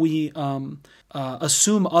moment we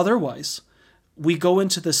assume otherwise, we go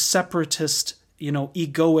into the separatist,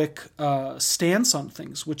 egoic stance on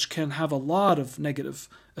things, which can have a lot of negative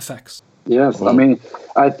effects. Yes. I mean,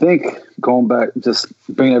 I think going back, just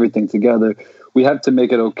bring everything together, we have to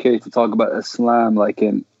make it okay to talk about Islam like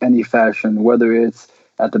in any fashion, whether it's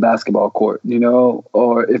at the basketball court,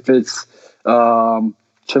 or if it's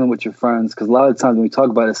chilling with your friends. Because a lot of times when we talk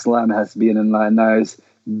about Islam, it has to be in a nice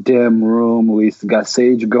dim room. We got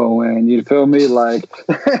sage going. You feel me? Like,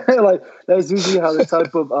 like that's usually how the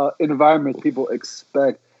type of environment people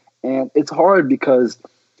expect. And it's hard because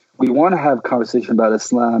we want to have conversation about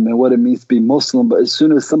Islam and what it means to be Muslim, but as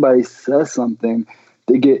soon as somebody says something,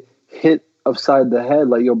 they get hit upside the head.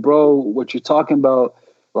 Like, yo, bro, what you're talking about,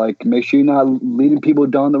 like, make sure you're not leading people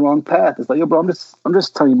down the wrong path. It's like, yo, bro, I'm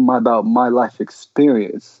just telling you about my life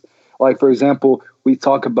experience. Like, for example, we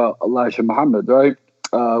talk about Elijah Muhammad, right?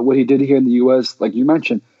 What he did here in the U.S., like you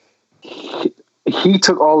mentioned, he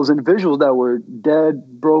took all those individuals that were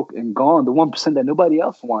dead, broke, and gone, the 1% that nobody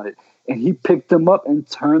else wanted, and he picked them up and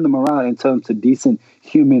turned them around and turned them to decent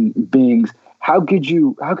human beings. How could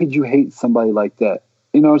you hate somebody like that?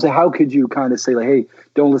 You know what I'm saying? How could you kind of say, like, hey,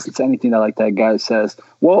 don't listen to anything that guy says?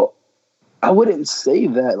 Well, I wouldn't say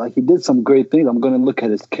that. Like, he did some great things. I'm going to look at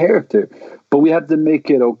his character. But we have to make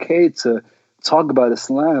it okay to talk about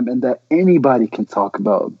Islam and that anybody can talk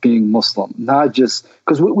about being Muslim, not just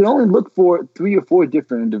because we only look for 3 or 4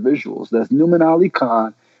 different individuals. That's Numan Ali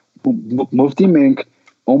Khan, Mufti Mink,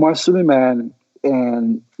 Omar Suleiman,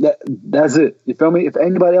 and that's it. You feel me? If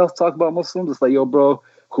anybody else talk about Muslims, it's like, yo, bro,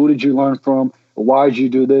 who did you learn from? Why did you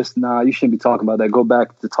do this? Nah, you shouldn't be talking about that. Go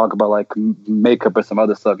back to talk about like makeup or some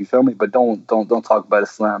other stuff. You feel me? But don't talk about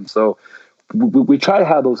Islam. So we try to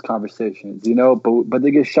have those conversations, but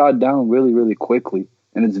they get shot down really, really quickly,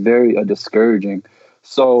 and it's very discouraging.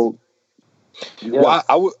 So, yes.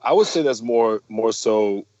 Well, I would say that's more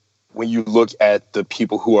so when you look at the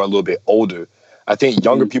people who are a little bit older. I think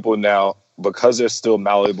younger people now, because they're still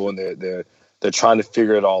malleable and they're trying to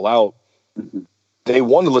figure it all out. They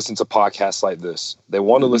want to listen to podcasts like this. They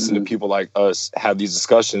want to listen to people like us have these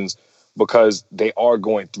discussions because they are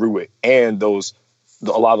going through it, and a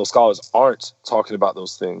lot of those scholars aren't talking about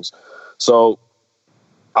those things. So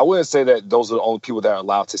I wouldn't say that those are the only people that are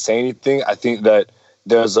allowed to say anything. I think that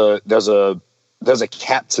there's a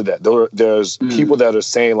cap to that. There's people that are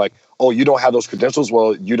saying like, oh, you don't have those credentials,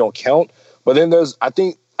 well, you don't count. But then I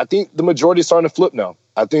think the majority is starting to flip now.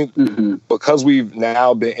 I think because we've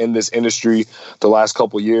now been in this industry the last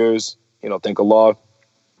couple of years, thank Allah,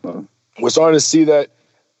 we're starting to see that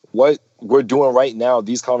what we're doing right now,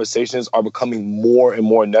 these conversations are becoming more and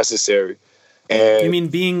more necessary. And you mean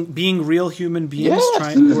being real human beings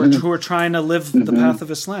who are trying to live the path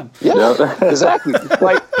of Islam? Yeah, exactly.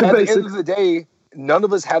 Like at the end of the day, none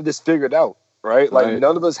of us have this figured out, right? Like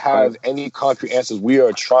none of us have any concrete answers. We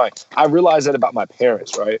are trying. I realized that about my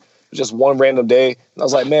parents, right? Just one random day, and I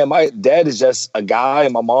was like, man, my dad is just a guy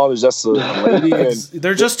and my mom is just a lady, and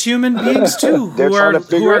they're just human beings too who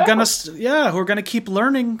are gonna keep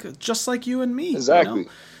learning just like you and me. Exactly.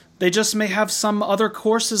 They just may have some other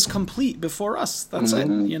courses complete before us. That's it.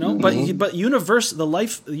 But the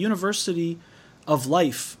university of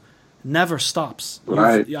life never stops.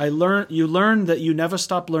 Right. You learn that you never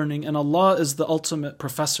stop learning, and Allah is the ultimate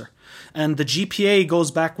professor. And the GPA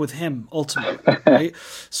goes back with him ultimately, right?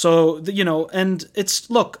 So, and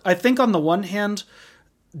I think on the one hand,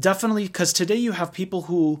 definitely, because today you have people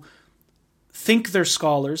who think they're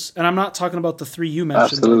scholars, and I'm not talking about the 3 you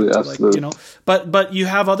mentioned. Absolutely. But you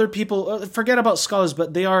have other people, forget about scholars,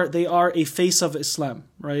 but they are a face of Islam,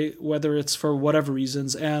 right? Whether it's for whatever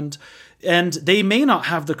reasons, and they may not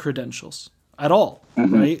have the credentials. at all,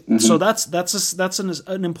 right? So that's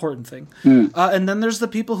an important thing. And then there's the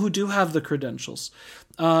people who do have the credentials.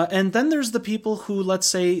 And then there's the people who, let's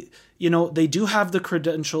say, they do have the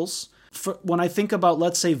credentials. When I think about,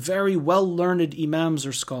 let's say, very well-learned imams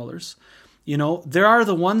or scholars, there are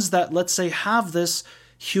the ones that, let's say, have this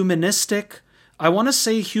humanistic, I want to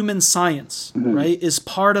say human science, right, is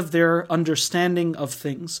part of their understanding of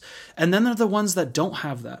things. And then there are the ones that don't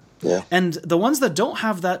have that. Yeah. And the ones that don't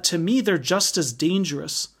have that, to me, they're just as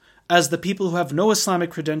dangerous as the people who have no Islamic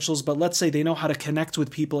credentials, but let's say they know how to connect with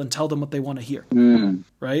people and tell them what they want to hear,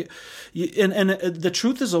 right? And the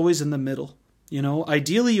truth is always in the middle.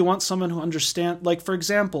 Ideally, you want someone who understands, like, for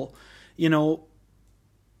example,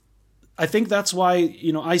 I think that's why,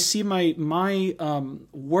 I see my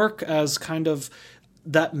work as kind of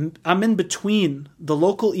that I'm in between the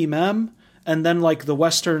local imam and then like the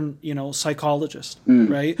Western, psychologist,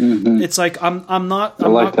 right? It's like I'm not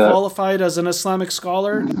qualified as an Islamic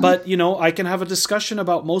scholar, but I can have a discussion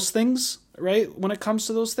about most things, right? When it comes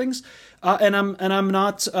to those things, and I'm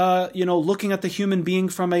not looking at the human being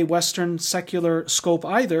from a Western secular scope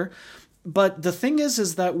either. But the thing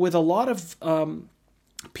is that with a lot of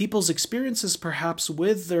people's experiences perhaps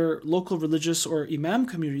with their local religious or imam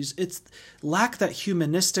communities, it's lack that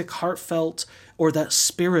humanistic, heartfelt, or that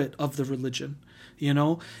spirit of the religion,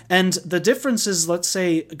 And the difference is, let's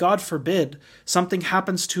say, God forbid, something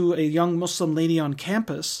happens to a young Muslim lady on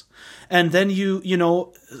campus, and then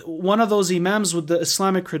one of those imams with the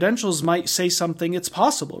Islamic credentials might say something. It's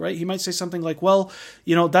possible, right? He might say something like, well,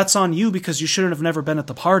 that's on you because you shouldn't have never been at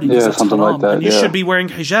the party. Yeah, that's something haram, like that. and you should be wearing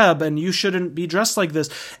hijab, and you shouldn't be dressed like this.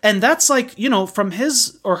 And that's like, from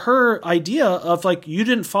his or her idea of like, you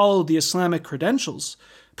didn't follow the Islamic credentials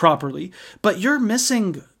properly, but you're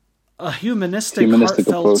missing a humanistic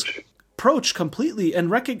heartfelt approach completely, and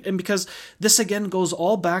because this again goes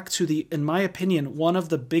all back to in my opinion, one of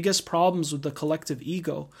the biggest problems with the collective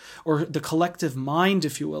ego or the collective mind,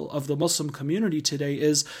 if you will, of the Muslim community today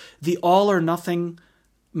is the all or nothing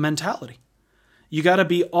mentality. You got to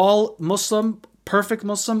be all Muslim, perfect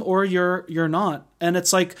Muslim, or you're not. And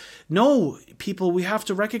it's like, no, people, we have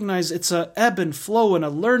to recognize it's a ebb and flow and a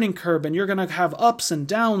learning curve, and you're going to have ups and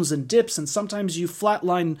downs and dips, and sometimes you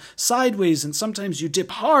flatline sideways, and sometimes you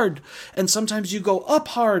dip hard, and sometimes you go up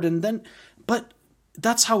hard, but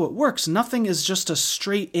that's how it works. Nothing is just a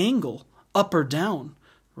straight angle, up or down,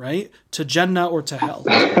 right? To Jannah or to hell.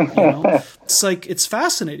 It's like, it's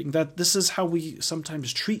fascinating that this is how we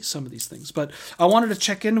sometimes treat some of these things. But I wanted to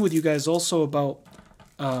check in with you guys also about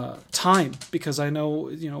time, because I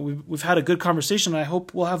know, we've had a good conversation, and I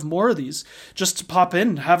hope we'll have more of these. Just to pop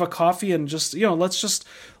in, have a coffee, and just, let's just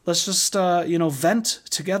vent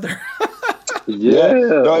together. Yeah,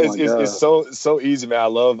 no, it's so easy, man. I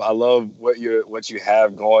love what you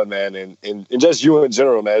have going, man, and just you in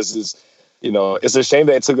general, man. It's just, it's a shame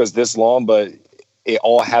that it took us this long, but it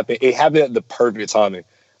all happened. It happened at the perfect timing,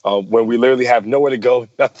 when we literally have nowhere to go,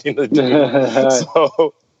 nothing to do.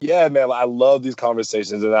 So yeah, man, I love these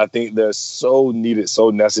conversations, and I think they're so needed, so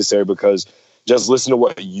necessary, because just listen to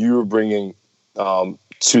what you're bringing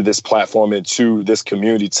to this platform and to this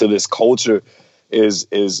community, to this culture, is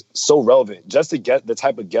so relevant. Just to get the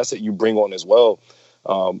type of guests that you bring on as well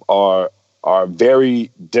are very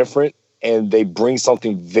different, and they bring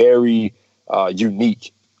something very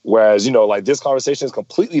unique. Whereas, like this conversation is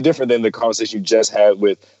completely different than the conversation you just had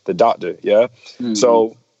with the doctor. Yeah. Mm-hmm.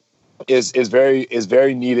 So it's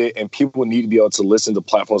very needed, and people need to be able to listen to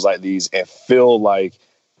platforms like these and feel like,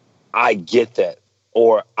 I get that,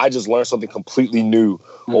 or I just learned something completely new,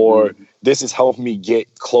 or this has helped me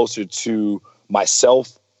get closer to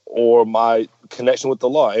myself or my connection with the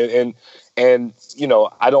law. And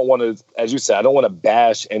I don't want to, as you said, I don't want to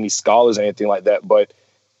bash any scholars or anything like that, but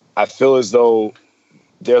I feel as though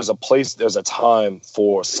there's a time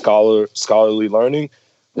for scholarly learning,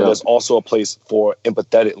 but there's also a place for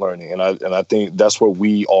empathetic learning. And I think that's where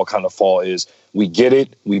we all kind of fall, is we get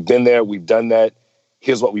it, we've been there, we've done that,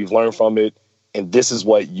 here's what we've learned from it, and this is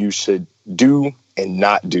what you should do and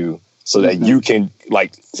not do, so that you can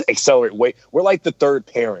accelerate. We're like the third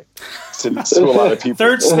parent to a lot of people.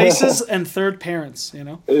 Third spaces and third parents,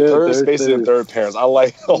 Yeah, third spaces and third parents. I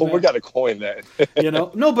like. We got to coin that.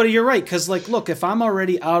 No, but you're right, because look, if I'm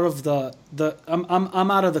already out of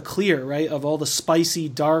I'm out of the clear, right, of all the spicy,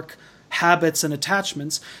 dark habits and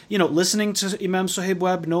attachments. Listening to Imam Suhaib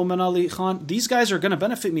Webb, Nouman Ali Khan, these guys are going to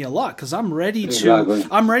benefit me a lot, because I'm ready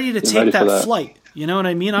to take that flight. You know what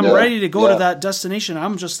I mean? I'm ready to go to that destination.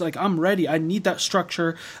 I'm just like, I'm ready. I need that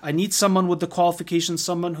structure. I need someone with the qualifications,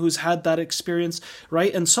 someone who's had that experience,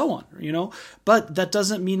 right? And so on, you know? But that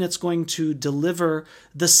doesn't mean it's going to deliver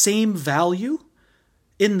the same value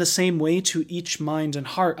in the same way to each mind and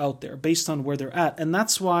heart out there based on where they're at. And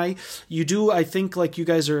that's why you do, I think, like you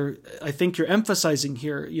guys are, I think you're emphasizing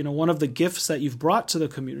here, you know, one of the gifts that you've brought to the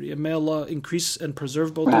community, and may Allah increase and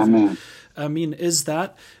preserve both of you, I mean, is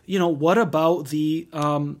that, you know, what about the,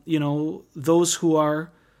 you know, those who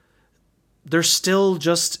are, they're still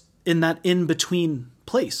just in that in-between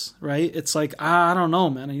place, right? It's like, I don't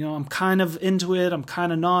know, man, you know, I'm kind of into it, I'm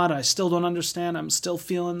kind of not, I still don't understand, I'm still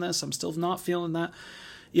feeling this, I'm still not feeling that.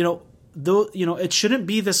 You know, though, you know, it shouldn't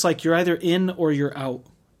be this like you're either in or you're out,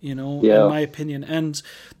 you know, in my opinion. And,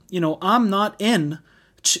 you know, I'm not in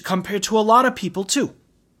compared to a lot of people too,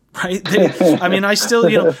 right? I mean, I still,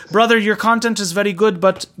 you know, brother, your content is very good,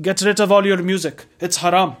 but get rid of all your music. It's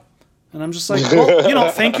haram. And I'm just like, well, you know,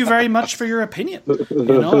 thank you very much for your opinion. You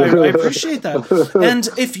know, I appreciate that. And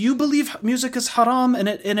if you believe music is haram and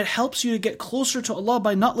it helps you to get closer to Allah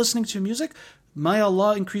by not listening to music, may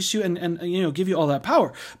Allah increase you and you know, give you all that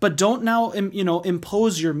power. But don't now, you know,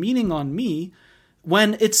 impose your meaning on me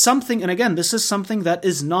when it's something, and again, this is something that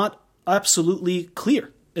is not absolutely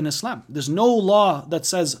clear in Islam. There's no law that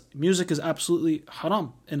says music is absolutely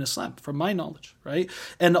haram in Islam, from my knowledge, right?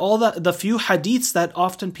 And all the few hadiths that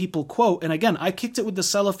often people quote, and again, I kicked it with the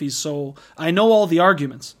Salafis, so I know all the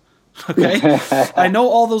arguments. Okay, I know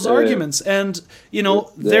all those arguments, and you know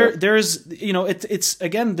there's you know it's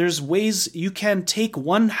again, there's ways you can take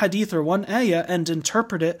one hadith or one ayah and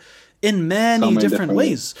interpret it in many different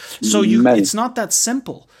ways. So it's not that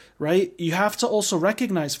simple, right? You have to also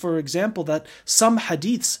recognize, for example, that some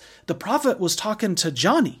hadiths, the Prophet was talking to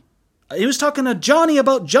Johnny. He was talking to Johnny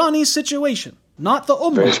about Johnny's situation, not the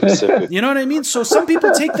ummah. You know what I mean? So some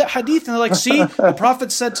people take that hadith and they're like, see, the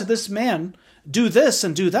Prophet said to this man, do this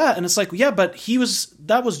and do that. And it's like, yeah, but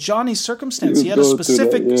that was Johnny's circumstance. He had a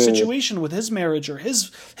specific situation with his marriage or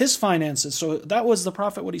his finances. So that was the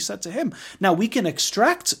Prophet, what he said to him. Now we can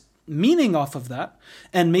extract meaning off of that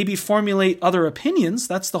and maybe formulate other opinions.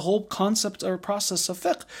 That's the whole concept or process of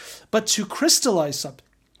fiqh. But to crystallize something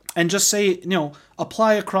and just say, you know,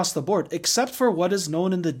 apply across the board, except for what is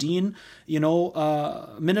known in the deen, you know,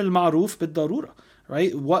 min al-ma'ruf bid-darura,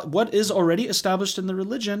 right? What is already established in the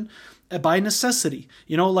religion by necessity.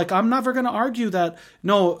 You know, like I'm never going to argue that,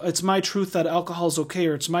 no, it's my truth that alcohol is okay,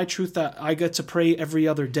 or it's my truth that I get to pray every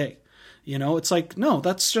other day. You know, it's like, no,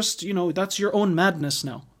 that's just, you know, that's your own madness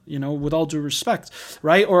now, you know, with all due respect,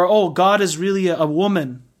 right? Or, oh, God is really a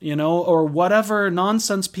woman, you know, or whatever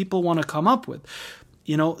nonsense people want to come up with.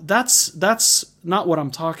 You know, that's not what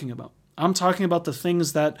I'm talking about. I'm talking about the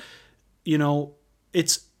things that, you know,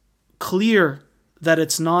 it's clear that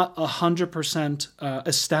it's not 100%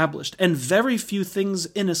 established. And very few things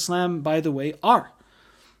in Islam, by the way, are.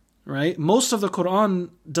 Right? Most of the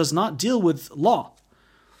Quran does not deal with law.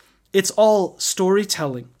 It's all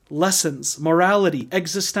storytelling, lessons, morality,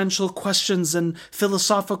 existential questions, and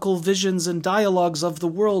philosophical visions and dialogues of the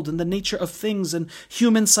world and the nature of things and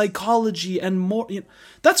human psychology and more. You know,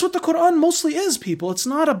 that's what the Quran mostly is, people. It's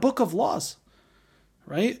not a book of laws.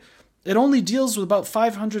 Right? It only deals with about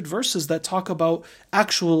 500 verses that talk about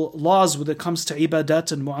actual laws when it comes to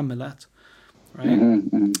ibadat and mu'amalat.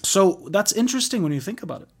 Right? So that's interesting when you think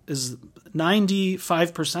about it, is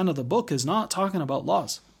 95% of the book is not talking about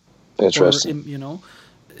laws. Interesting. Or, you know,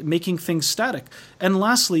 making things static. And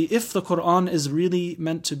lastly, if the Quran is really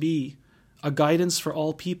meant to be a guidance for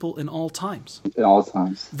all people in all times,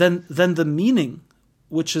 then the meaning,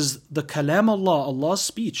 which is the kalam Allah, Allah's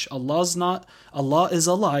speech, Allah is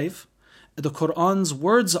alive, the Quran's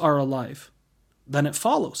words are alive, then it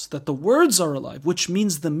follows that the words are alive, which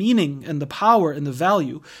means the meaning and the power and the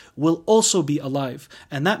value will also be alive.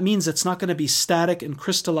 And that means it's not going to be static and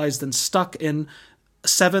crystallized and stuck in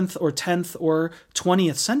 7th or 10th or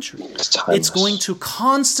 20th century. It's going to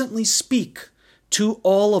constantly speak to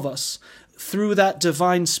all of us through that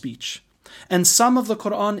divine speech. And some of the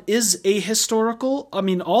Quran is ahistorical. I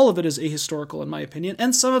mean, all of it is ahistorical in my opinion.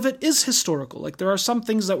 And some of it is historical. Like there are some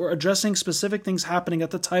things that were addressing specific things happening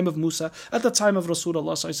at the time of Musa, at the time of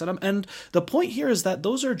Rasulullah sallallahu alaihi wasallam. And the point here is that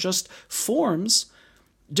those are just forms,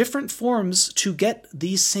 different forms to get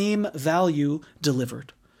the same value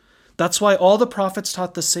delivered. That's why all the prophets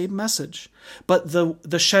taught the same message. But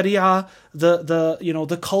the Sharia,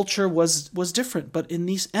 the culture was different. But in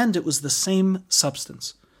the end, it was the same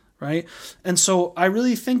substance. Right? And so I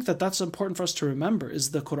really think that that's important for us to remember,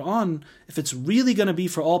 is the Quran, if it's really going to be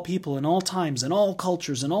for all people in all times, in all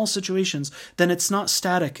cultures, in all situations, then it's not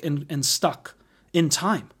static and stuck in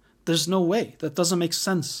time. There's no way. That doesn't make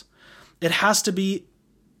sense. It has to be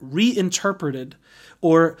reinterpreted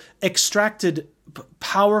or extracted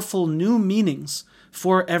powerful new meanings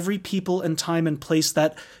for every people and time and place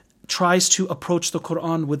that tries to approach the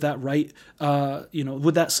Quran with that right,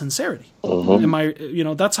 with that sincerity.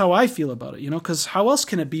 That's how I feel about it, because how else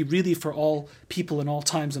can it be really for all people in all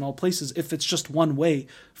times and all places if it's just one way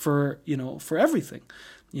for everything,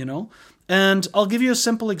 And I'll give you a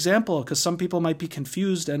simple example because some people might be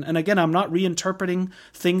confused. And again, I'm not reinterpreting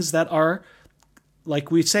things that are,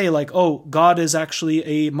 like we say, like, oh, God is actually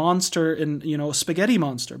a monster in, a spaghetti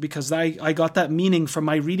monster because I got that meaning from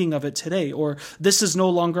my reading of it today. Or this is no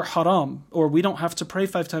longer haram. Or we don't have to pray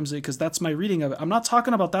 5 times a day because that's my reading of it. I'm not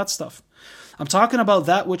talking about that stuff. I'm talking about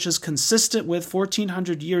that which is consistent with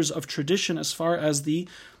 1400 years of tradition as far as the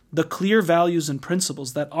clear values and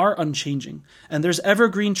principles that are unchanging. And there's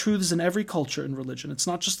evergreen truths in every culture and religion. It's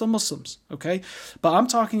not just the Muslims, okay? But I'm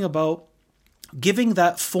talking about giving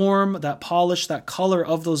that form, that polish, that color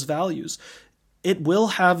of those values. It will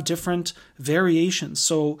have different variations.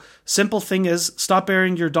 So simple thing is, stop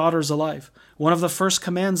burying your daughters alive. One of the first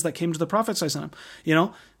commands that came to the Prophet,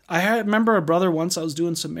 I remember a brother once, I was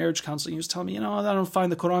doing some marriage counseling. He was telling me, I don't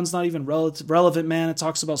find the Quran's not even relevant, man. It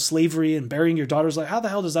talks about slavery and burying your daughters. Like, how the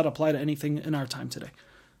hell does that apply to anything in our time today?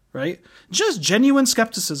 Right? Just genuine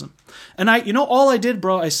skepticism. And all I did,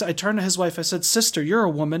 bro, I turned to his wife. I said, sister, you're a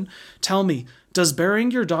woman. Tell me, does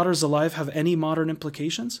burying your daughters alive have any modern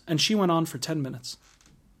implications? And she went on for 10 minutes.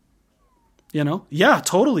 Yeah,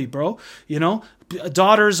 totally, bro.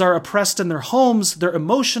 Daughters are oppressed in their homes. They're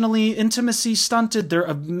emotionally, intimacy stunted.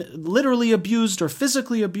 They're literally abused or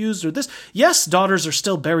physically abused or this. Yes, daughters are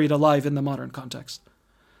still buried alive in the modern context.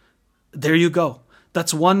 There you go.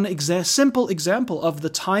 That's one simple example of the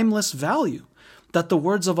timeless value that the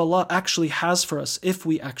words of Allah actually has for us if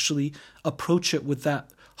we actually approach it with that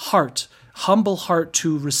heart, humble heart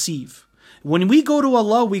to receive. When we go to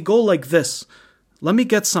Allah, we go like this. Let me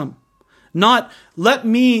get some. Not, let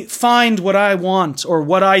me find what I want or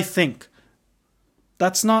what I think.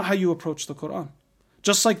 That's not how you approach the Quran.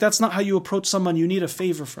 Just like that's not how you approach someone you need a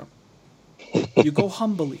favor from. You go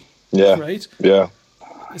humbly. Yeah. Right? Yeah.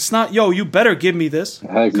 It's not, you better give me this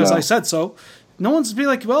because no. I said so. No one's be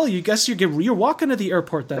like, well, you guess you're walking to the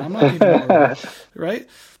airport then. I'm not giving you a right?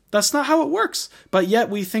 That's not how it works. But yet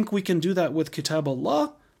we think we can do that with Kitab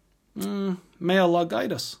Allah. May Allah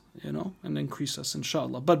guide us, and increase us,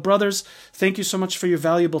 inshallah. But brothers, thank you so much for your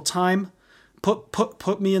valuable time.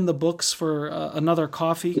 Put me in the books for another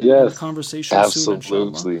coffee and conversation soon,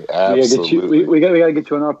 Absolutely. We got to get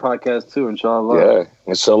you on our podcast too, inshallah. Yeah,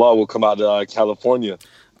 inshallah, we'll come out to California.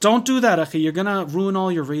 Don't do that, Akhi. You're going to ruin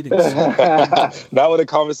all your ratings. Not with a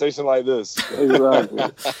conversation like this. Exactly.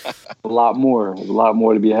 A lot more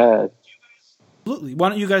to be had. Absolutely. Why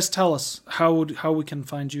don't you guys tell us how we can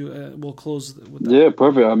find you? We'll close with that. Yeah,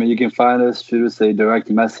 perfect. I mean, you can find us, shoot us a direct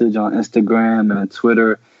message on Instagram and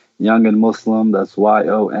Twitter, Young and Muslim. That's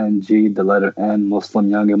YONG, the letter N, Muslim,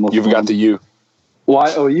 Young and Muslim. You forgot the U.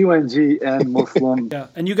 YOUNG and Muslim. Yeah,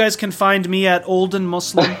 and you guys can find me at Olden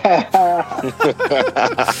Muslim.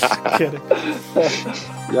 Kidding.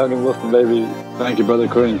 Young and Muslim, baby. Thank you, brother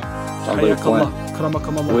Kareem.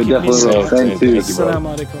 We definitely will. Thank you.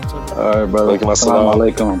 Assalamu alaikum. All right, brother. Assalamu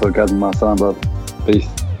alaikum. Brother. Peace.